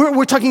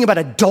 We're talking about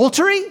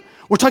adultery.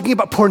 We're talking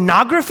about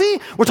pornography.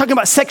 We're talking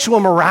about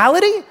sexual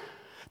morality.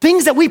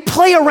 Things that we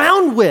play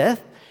around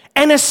with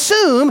and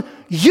assume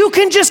you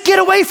can just get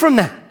away from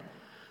that.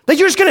 That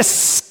you're just going to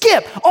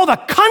skip all the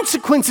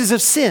consequences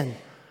of sin.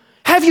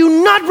 Have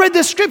you not read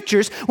the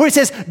scriptures where it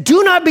says,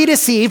 do not be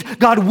deceived,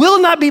 God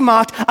will not be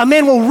mocked, a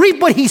man will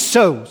reap what he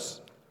sows?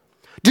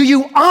 Do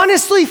you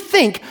honestly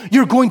think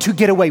you're going to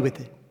get away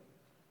with it?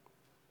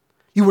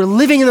 You were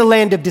living in the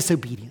land of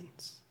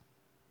disobedience.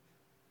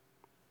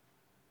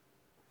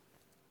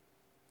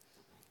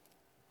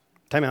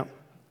 Time out.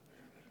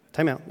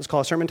 Time out. Let's call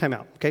a sermon time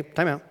out. Okay,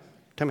 time out.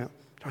 Time out.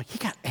 He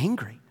got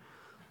angry.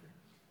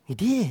 He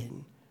did.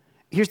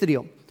 Here's the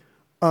deal.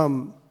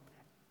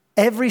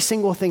 Every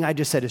single thing I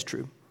just said is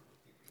true.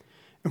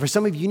 And for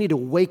some of you, you need to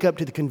wake up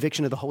to the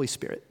conviction of the Holy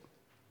Spirit.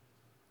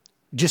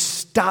 Just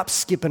stop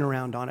skipping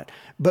around on it.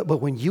 But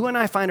when you and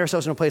I find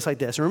ourselves in a place like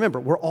this, and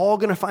remember, we're all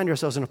going to find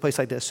ourselves in a place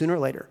like this sooner or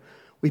later.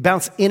 We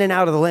bounce in and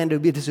out of the land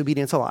of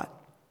disobedience a lot.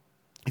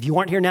 If you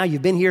aren't here now,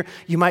 you've been here,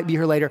 you might be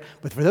here later.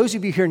 But for those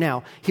of you here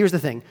now, here's the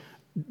thing.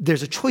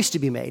 There's a choice to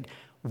be made.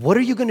 What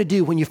are you going to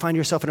do when you find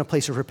yourself in a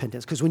place of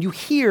repentance? Because when you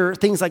hear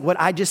things like what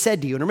I just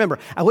said to you, and remember,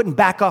 I wouldn't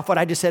back off what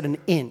I just said an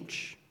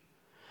inch.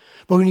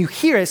 But when you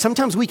hear it,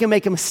 sometimes we can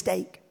make a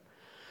mistake.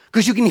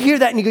 Because you can hear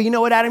that and you go, you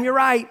know what, Adam, you're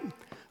right.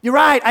 You're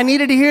right. I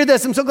needed to hear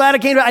this. I'm so glad I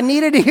came to it. I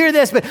needed to hear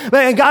this. But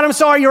God, I'm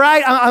sorry. You're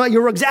right.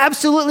 You're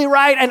absolutely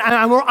right. And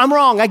I'm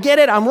wrong. I get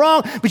it. I'm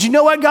wrong. But you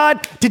know what,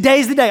 God?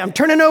 Today's the day. I'm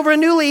turning over a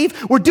new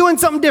leaf. We're doing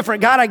something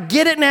different. God, I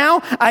get it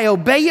now. I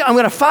obey you. I'm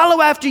going to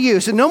follow after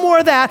you. So no more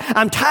of that.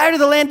 I'm tired of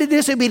the land of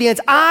disobedience.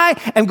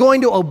 I am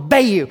going to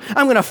obey you.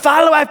 I'm going to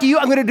follow after you.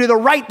 I'm going to do the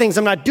right things.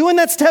 I'm not doing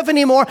that stuff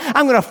anymore.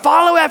 I'm going to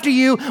follow after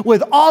you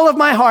with all of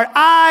my heart.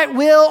 I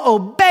will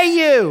obey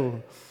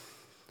you.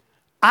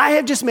 I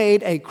have just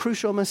made a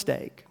crucial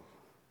mistake.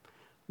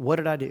 What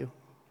did I do?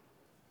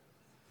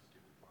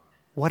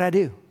 What'd I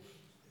do?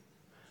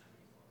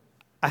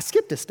 I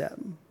skipped a step.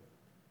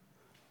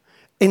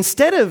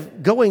 Instead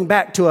of going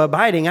back to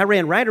abiding, I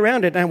ran right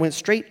around it and I went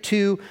straight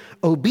to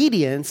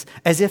obedience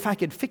as if I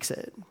could fix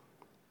it.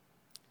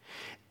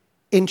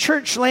 In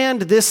church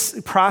land,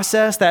 this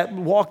process, that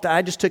walk that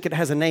I just took, it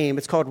has a name.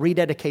 It's called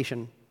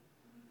rededication.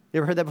 You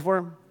ever heard that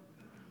before?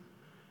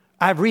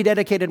 I've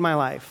rededicated my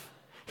life.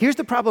 Here's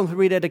the problem with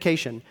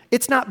rededication.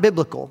 It's not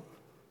biblical.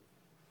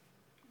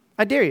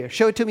 I dare you,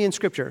 show it to me in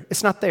Scripture.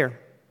 It's not there.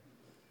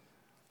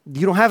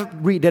 You don't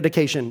have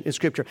rededication in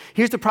Scripture.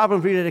 Here's the problem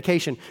with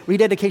rededication.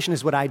 Rededication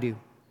is what I do.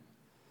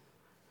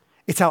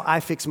 It's how I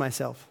fix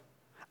myself.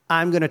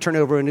 I'm going to turn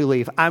over a new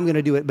leaf. I'm going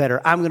to do it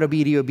better. I'm going to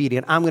be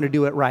obedient. I'm going to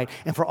do it right.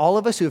 And for all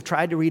of us who have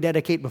tried to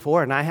rededicate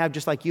before, and I have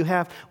just like you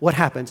have, what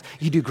happens?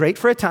 You do great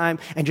for a time,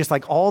 and just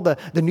like all the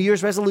New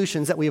Year's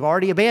resolutions that we've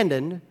already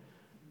abandoned,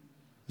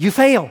 you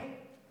fail.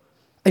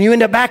 And you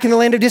end up back in the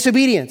land of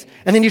disobedience.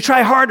 And then you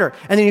try harder,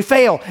 and then you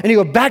fail, and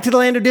you go back to the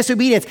land of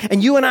disobedience.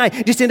 And you and I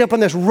just end up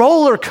on this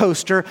roller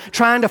coaster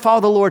trying to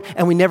follow the Lord,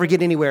 and we never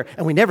get anywhere,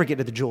 and we never get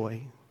to the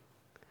joy.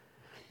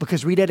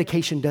 Because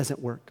rededication doesn't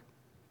work.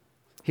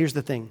 Here's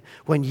the thing.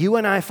 When you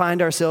and I find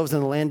ourselves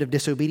in the land of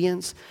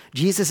disobedience,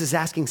 Jesus is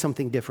asking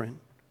something different.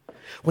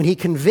 When he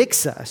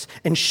convicts us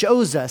and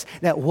shows us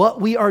that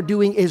what we are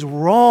doing is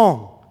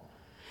wrong,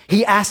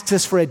 he asks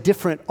us for a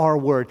different R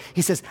word.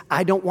 He says,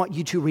 I don't want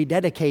you to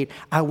rededicate.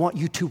 I want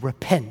you to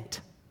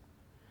repent.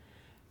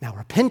 Now,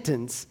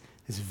 repentance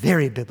is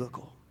very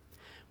biblical,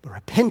 but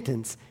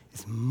repentance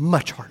is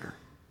much harder.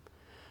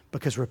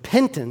 Because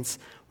repentance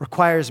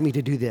requires me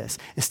to do this.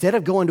 Instead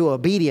of going to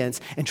obedience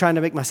and trying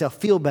to make myself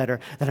feel better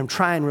that I'm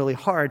trying really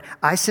hard,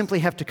 I simply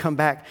have to come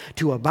back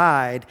to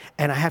abide,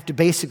 and I have to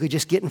basically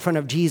just get in front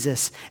of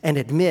Jesus and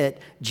admit,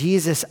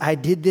 Jesus, I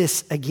did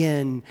this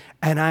again,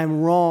 and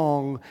I'm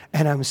wrong,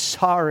 and I'm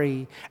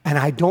sorry, and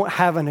I don't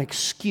have an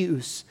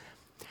excuse,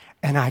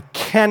 and I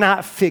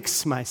cannot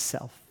fix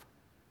myself.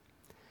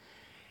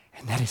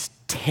 And that is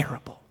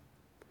terrible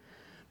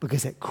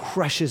because it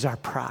crushes our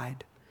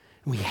pride.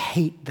 We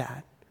hate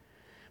that.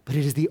 But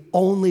it is the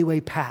only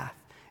way path.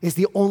 It's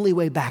the only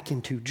way back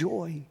into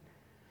joy.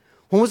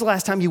 When was the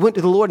last time you went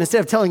to the Lord and instead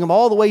of telling him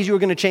all the ways you were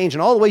going to change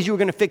and all the ways you were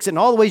going to fix it and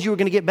all the ways you were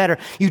going to get better,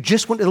 you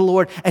just went to the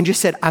Lord and just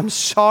said, I'm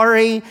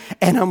sorry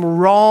and I'm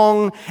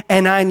wrong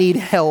and I need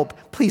help.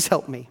 Please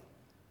help me.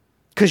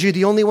 Because you're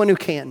the only one who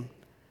can.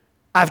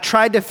 I've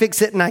tried to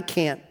fix it and I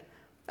can't.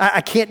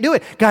 I can't do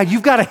it. God,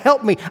 you've got to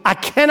help me. I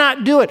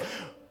cannot do it.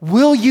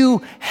 Will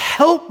you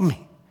help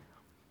me?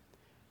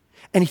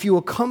 And if you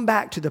will come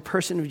back to the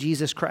person of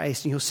Jesus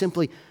Christ and you'll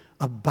simply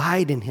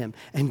abide in him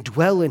and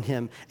dwell in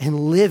him and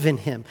live in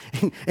him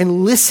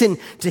and listen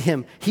to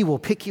him, he will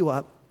pick you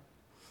up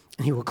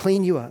and he will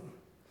clean you up.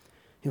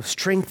 He will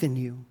strengthen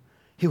you.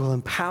 He will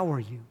empower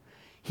you.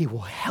 He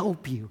will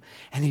help you.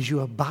 And as you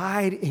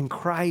abide in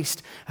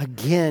Christ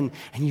again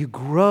and you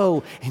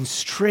grow in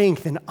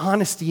strength and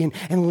honesty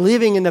and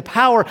living in the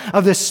power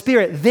of the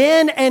Spirit,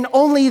 then and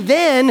only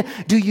then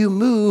do you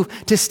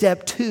move to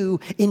step 2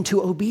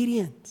 into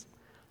obedience.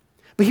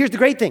 But here's the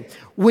great thing.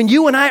 When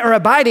you and I are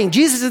abiding,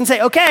 Jesus doesn't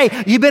say,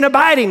 okay, you've been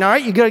abiding, all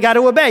right? You got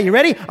to obey. You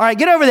ready? All right,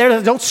 get over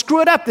there. Don't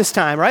screw it up this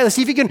time, all right? Let's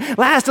see if you can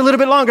last a little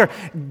bit longer.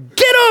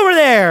 Get over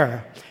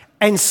there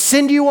and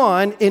send you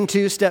on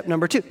into step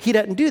number 2. He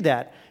doesn't do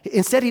that.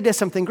 Instead, he does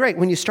something great.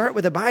 When you start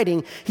with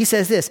abiding, he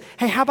says this,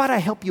 hey, how about I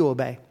help you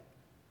obey?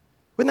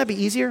 Wouldn't that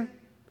be easier?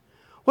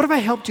 What if I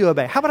helped you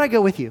obey? How about I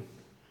go with you?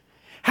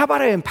 How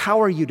about I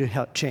empower you to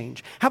help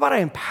change? How about I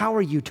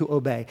empower you to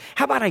obey?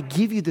 How about I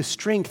give you the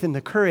strength and the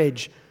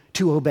courage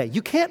to obey?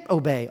 You can't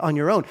obey on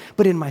your own,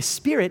 but in my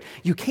Spirit,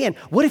 you can.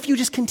 What if you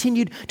just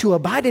continued to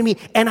abide in me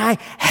and I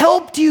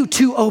helped you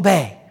to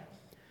obey?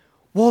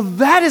 Well,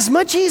 that is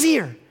much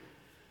easier.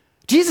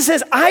 Jesus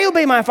says, I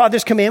obey my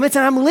Father's commandments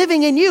and I'm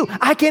living in you.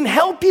 I can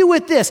help you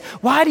with this.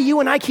 Why do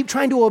you and I keep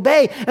trying to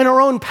obey in our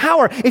own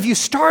power? If you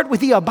start with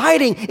the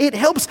abiding, it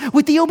helps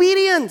with the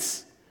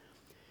obedience.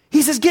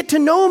 He says, get to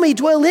know me,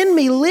 dwell in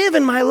me, live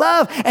in my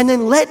love, and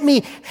then let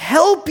me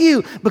help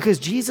you. Because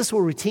Jesus will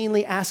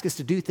routinely ask us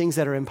to do things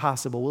that are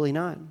impossible, will he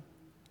not?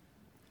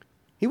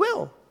 He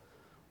will.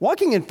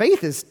 Walking in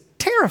faith is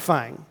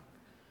terrifying.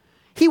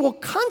 He will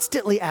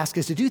constantly ask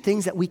us to do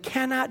things that we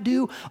cannot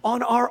do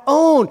on our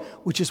own,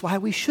 which is why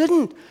we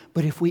shouldn't.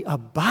 But if we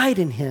abide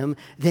in him,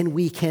 then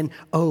we can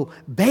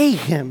obey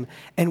him.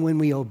 And when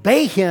we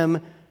obey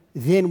him,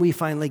 then we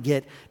finally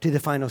get to the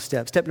final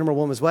step. Step number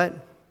 1 was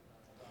what?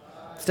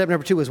 Step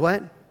number 2 is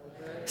what?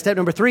 Step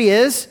number 3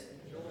 is,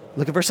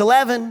 look at verse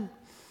 11.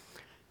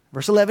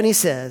 Verse 11, he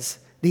says,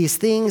 these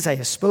things I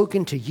have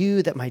spoken to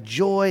you that my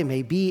joy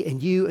may be in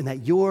you and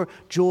that your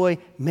joy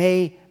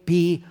may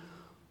be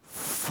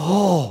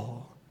full.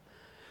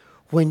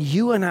 When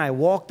you and I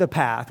walk the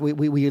path, we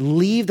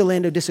leave the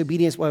land of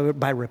disobedience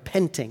by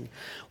repenting.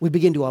 We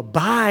begin to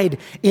abide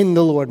in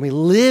the Lord. We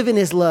live in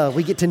his love.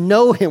 We get to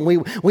know him.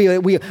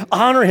 We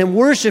honor him,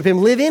 worship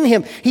him, live in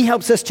him. He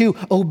helps us to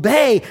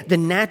obey. The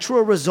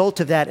natural result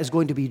of that is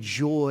going to be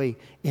joy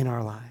in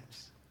our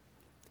lives.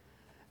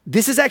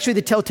 This is actually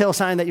the telltale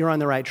sign that you're on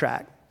the right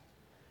track.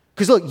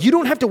 Because look, you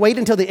don't have to wait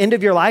until the end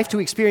of your life to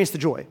experience the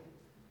joy.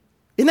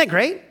 Isn't that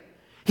great?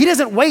 He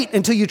doesn't wait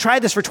until you try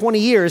this for 20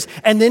 years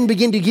and then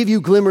begin to give you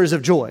glimmers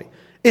of joy.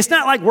 It's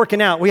not like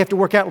working out. We have to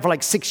work out for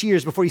like 6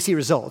 years before you see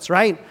results,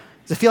 right?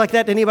 Does it feel like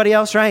that to anybody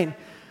else, right?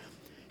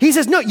 He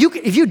says, no,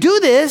 if you do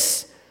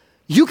this,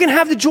 you can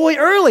have the joy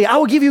early. I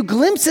will give you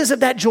glimpses of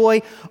that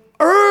joy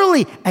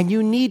early. And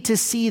you need to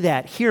see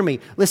that. Hear me.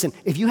 Listen,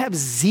 if you have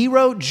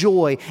zero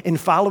joy in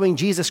following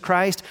Jesus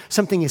Christ,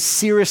 something is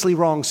seriously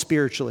wrong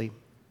spiritually.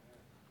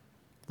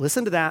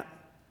 Listen to that.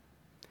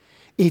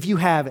 If you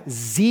have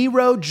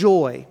zero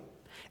joy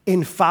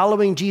in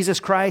following Jesus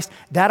Christ,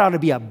 that ought to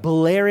be a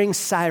blaring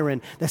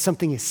siren that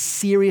something is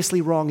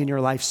seriously wrong in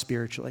your life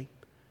spiritually.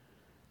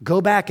 Go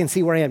back and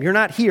see where I am. You're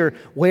not here.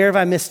 Where have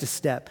I missed a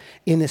step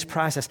in this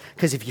process?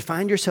 Because if you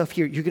find yourself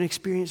here, you're going to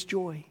experience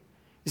joy.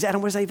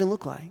 Adam, what does that even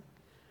look like?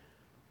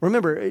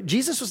 Remember,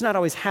 Jesus was not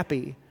always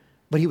happy,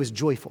 but he was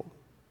joyful.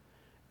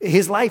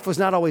 His life was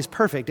not always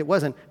perfect. It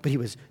wasn't, but he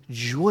was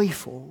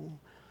joyful.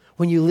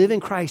 When you live in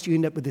Christ, you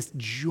end up with this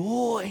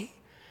joy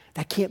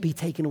that can't be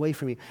taken away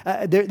from you.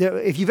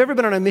 If you've ever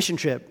been on a mission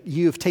trip,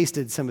 you've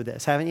tasted some of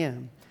this, haven't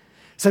you?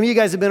 Some of you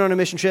guys have been on a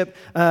mission trip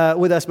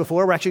with us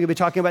before. We're actually going to be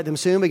talking about them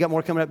soon. We got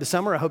more coming up this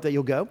summer. I hope that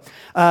you'll go.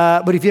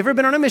 But if you've ever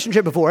been on a mission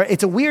trip before,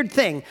 it's a weird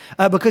thing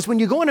because when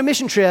you go on a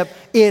mission trip,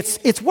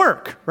 it's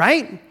work,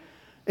 right?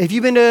 If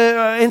you've been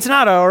to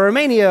Ensenada or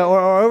Romania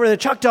or over the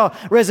Choctaw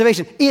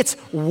Reservation, it's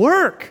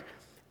work.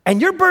 And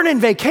you're burning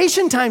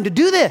vacation time to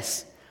do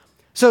this.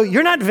 So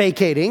you're not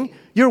vacating,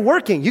 you're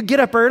working. You get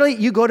up early,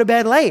 you go to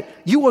bed late.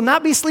 You will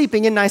not be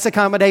sleeping in nice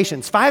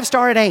accommodations.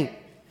 5-star it ain't,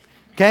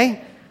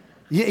 okay?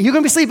 You're going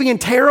to be sleeping in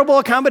terrible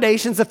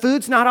accommodations. The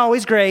food's not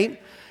always great.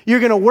 You're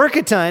going to work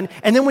a ton.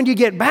 And then when you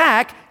get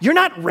back, you're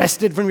not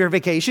rested from your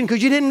vacation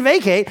because you didn't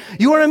vacate.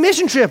 You were on a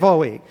mission trip all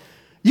week.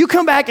 You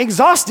come back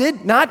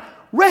exhausted, not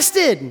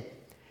rested.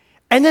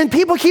 And then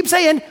people keep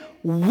saying,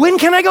 when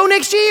can I go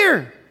next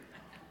year?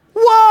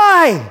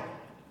 Why?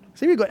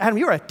 So you go, Adam,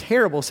 you're a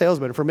terrible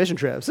salesman for mission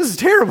trips. This is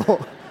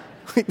terrible.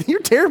 You're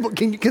terrible.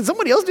 Can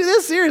somebody else do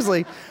this?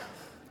 Seriously.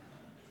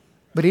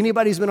 But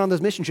anybody who's been on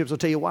those mission trips will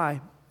tell you why.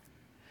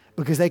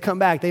 Because they come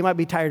back, they might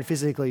be tired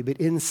physically, but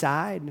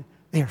inside,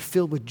 they are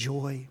filled with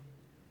joy.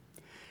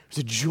 There's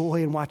a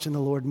joy in watching the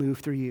Lord move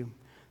through you.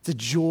 It's a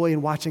joy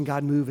in watching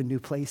God move in new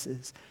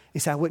places. You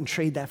say, I wouldn't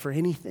trade that for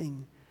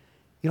anything.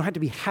 You don't have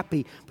to be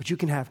happy, but you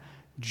can have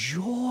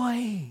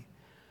joy.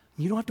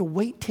 You don't have to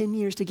wait 10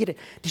 years to get it.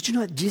 Did you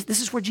know that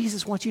this is where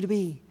Jesus wants you to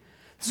be?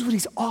 This is what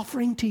he's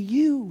offering to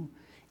you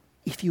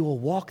if you will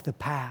walk the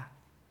path.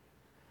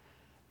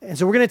 And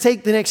so we're going to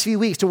take the next few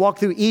weeks to walk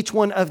through each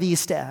one of these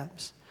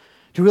steps,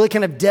 to really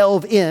kind of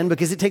delve in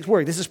because it takes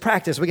work. This is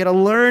practice. We got to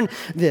learn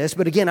this.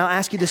 But again, I'll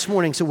ask you this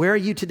morning, so where are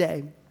you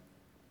today?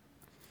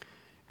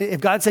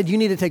 If God said you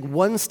need to take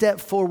one step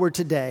forward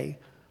today,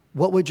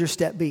 what would your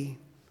step be?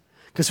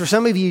 Because for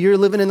some of you, you're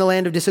living in the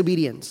land of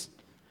disobedience.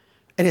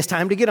 And it's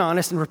time to get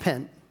honest and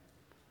repent.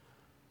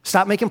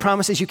 Stop making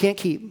promises you can't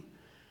keep.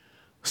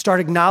 Start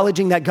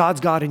acknowledging that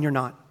God's God and you're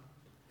not.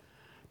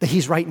 That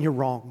he's right and you're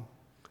wrong.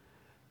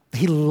 That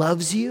he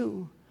loves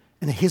you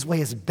and that his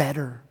way is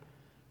better.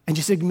 And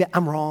just admit,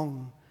 I'm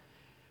wrong.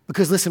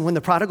 Because listen, when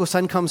the prodigal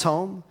son comes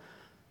home,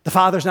 the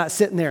father's not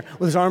sitting there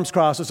with his arms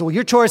crossed and says, well,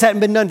 your chores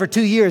hadn't been done for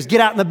 2 years. Get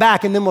out in the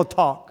back and then we'll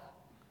talk.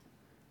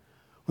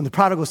 When the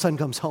prodigal son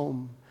comes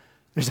home,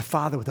 there's a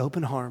father with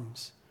open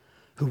arms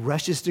who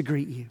rushes to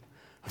greet you,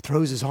 who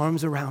throws his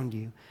arms around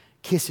you,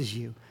 kisses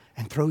you,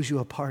 and throws you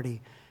a party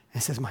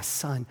and says, my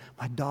son,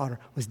 my daughter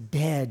was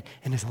dead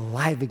and is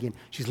alive again.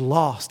 She's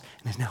lost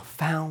and is now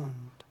found.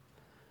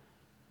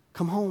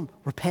 Come home,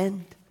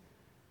 repent,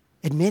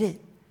 admit it,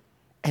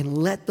 and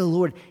let the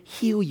Lord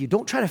heal you.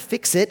 Don't try to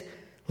fix it.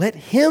 Let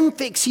him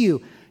fix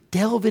you.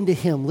 Delve into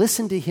him,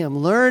 listen to him,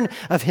 learn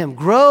of him,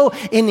 grow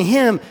in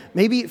him.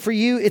 Maybe for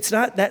you, it's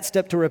not that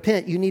step to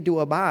repent. You need to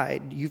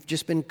abide. You've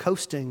just been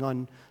coasting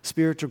on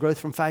spiritual growth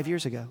from 5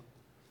 years ago.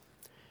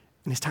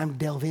 And it's time to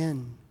delve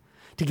in,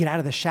 to get out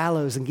of the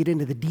shallows and get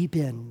into the deep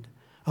end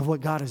of what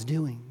God is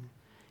doing.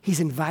 He's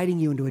inviting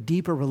you into a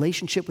deeper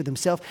relationship with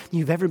himself than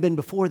you've ever been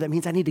before. That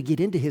means I need to get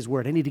into his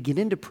word. I need to get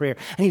into prayer.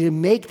 I need to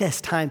make this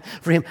time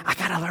for him. I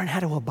got to learn how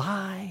to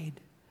abide.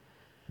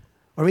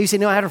 Or maybe you say,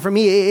 no, Adam, for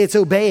me, it's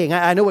obeying.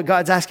 I know what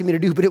God's asking me to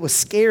do, but it was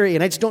scary,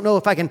 and I just don't know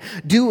if I can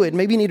do it.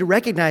 Maybe you need to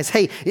recognize,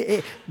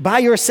 hey, by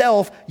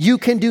yourself, you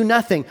can do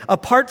nothing.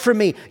 Apart from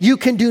me, you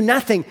can do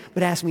nothing.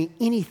 But ask me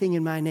anything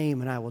in my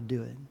name, and I will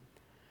do it.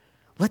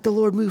 Let the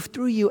Lord move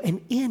through you,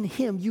 and in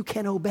him you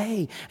can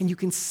obey, and you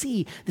can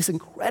see this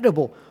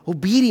incredible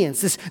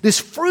obedience, this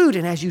fruit,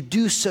 and as you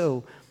do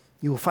so,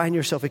 you will find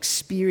yourself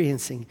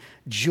experiencing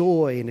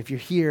joy. And if you're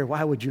here,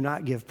 why would you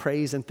not give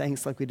praise and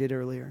thanks like we did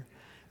earlier?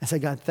 I say,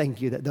 God,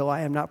 thank you that though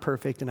I am not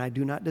perfect and I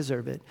do not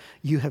deserve it,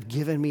 you have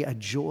given me a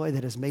joy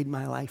that has made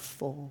my life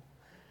full.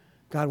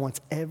 God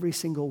wants every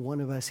single one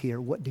of us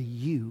here. What do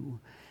you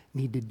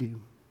need to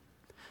do?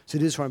 So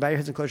do this for me. Bow your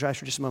heads and close your eyes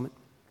for just a moment.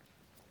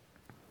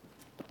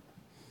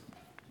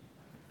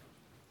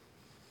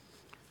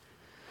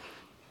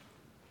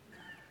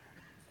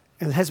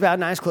 And with heads bowed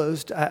and eyes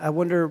closed, I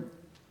wonder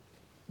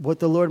what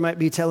the Lord might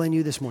be telling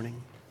you this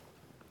morning.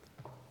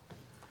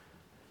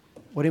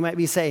 What he might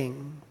be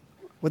saying.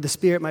 What the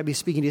Spirit might be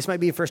speaking to you. This might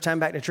be your first time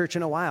back to church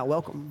in a while.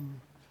 Welcome.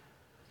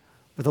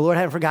 But the Lord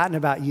hadn't forgotten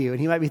about you, and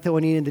he might be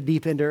throwing you in the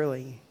deep end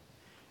early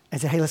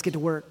and say, hey, let's get to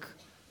work.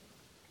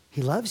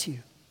 He loves you.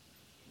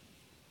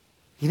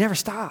 You never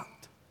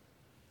stopped.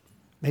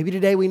 Maybe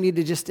today we need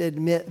to just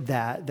admit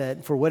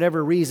that for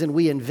whatever reason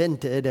we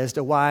invented as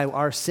to why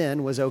our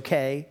sin was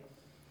okay,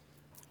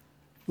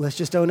 let's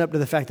just own up to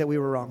the fact that we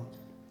were wrong.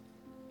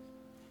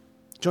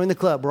 Join the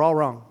club. We're all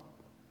wrong.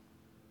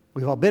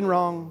 We've all been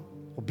wrong.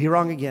 We'll be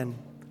wrong again.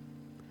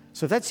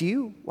 So if that's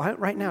you, why don't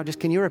right now, just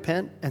can you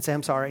repent and say,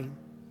 I'm sorry.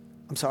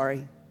 I'm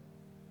sorry.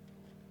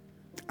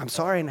 I'm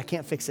sorry and I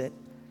can't fix it.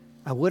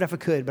 I would if I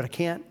could, but I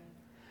can't.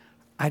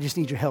 I just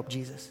need your help,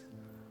 Jesus.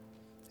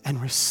 And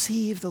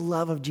receive the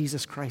love of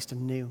Jesus Christ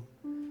anew.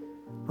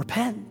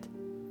 Repent.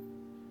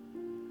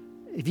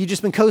 If you've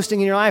just been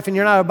coasting in your life and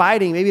you're not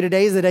abiding, maybe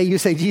today's the day you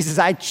say, Jesus,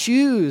 I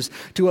choose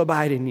to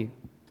abide in you,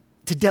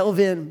 to delve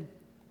in,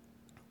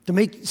 to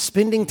make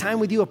spending time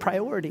with you a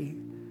priority.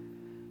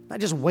 Not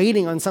just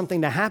waiting on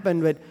something to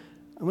happen, but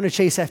I'm going to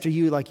chase after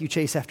you like you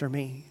chase after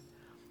me.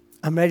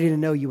 I'm ready to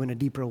know you in a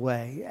deeper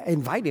way.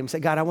 Invite him. Say,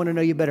 God, I want to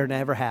know you better than I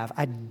ever have.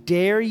 I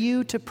dare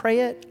you to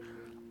pray it.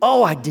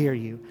 Oh, I dare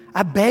you.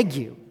 I beg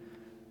you.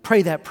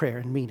 Pray that prayer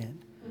and mean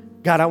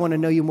it. God, I want to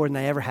know you more than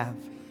I ever have.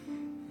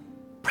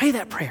 Pray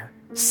that prayer.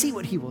 See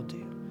what he will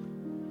do.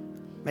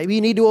 Maybe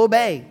you need to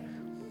obey.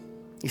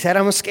 He said,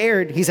 I'm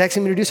scared. He's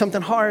asking me to do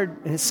something hard,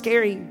 and it's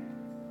scary.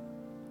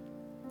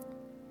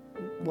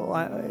 Well,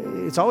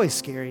 it's always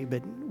scary,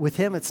 but with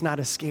him, it's not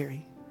as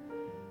scary.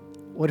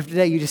 What if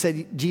today you just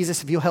said,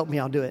 Jesus, if you'll help me,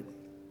 I'll do it.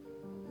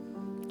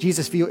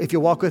 Jesus, if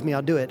you'll walk with me,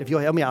 I'll do it. If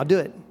you'll help me, I'll do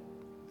it.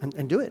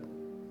 And do it.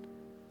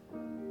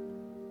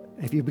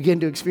 If you begin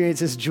to experience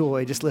his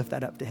joy, just lift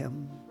that up to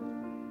him.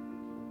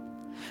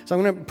 So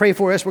I'm going to pray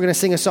for us. We're going to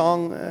sing a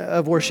song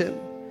of worship.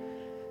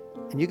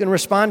 And you can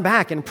respond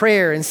back in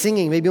prayer and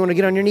singing. Maybe you want to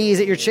get on your knees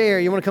at your chair.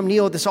 You want to come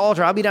kneel at this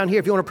altar. I'll be down here.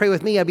 If you want to pray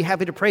with me, I'd be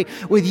happy to pray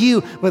with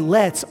you. But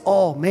let's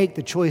all make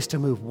the choice to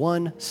move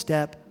one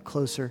step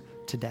closer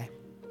today.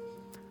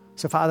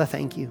 So, Father,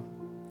 thank you.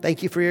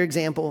 Thank you for your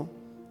example.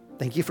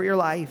 Thank you for your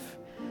life.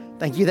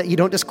 Thank you that you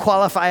don't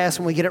disqualify us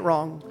when we get it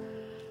wrong,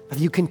 but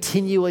you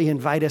continually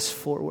invite us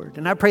forward.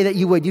 And I pray that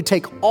you would. You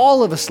take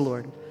all of us,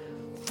 Lord,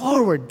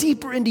 forward,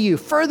 deeper into you,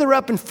 further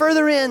up and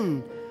further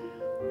in,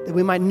 that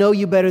we might know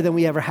you better than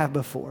we ever have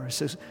before.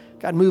 So,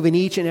 God, move in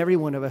each and every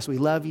one of us. We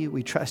love you.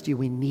 We trust you.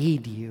 We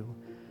need you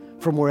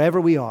from wherever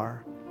we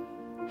are.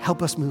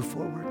 Help us move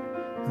forward.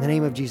 In the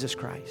name of Jesus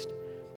Christ.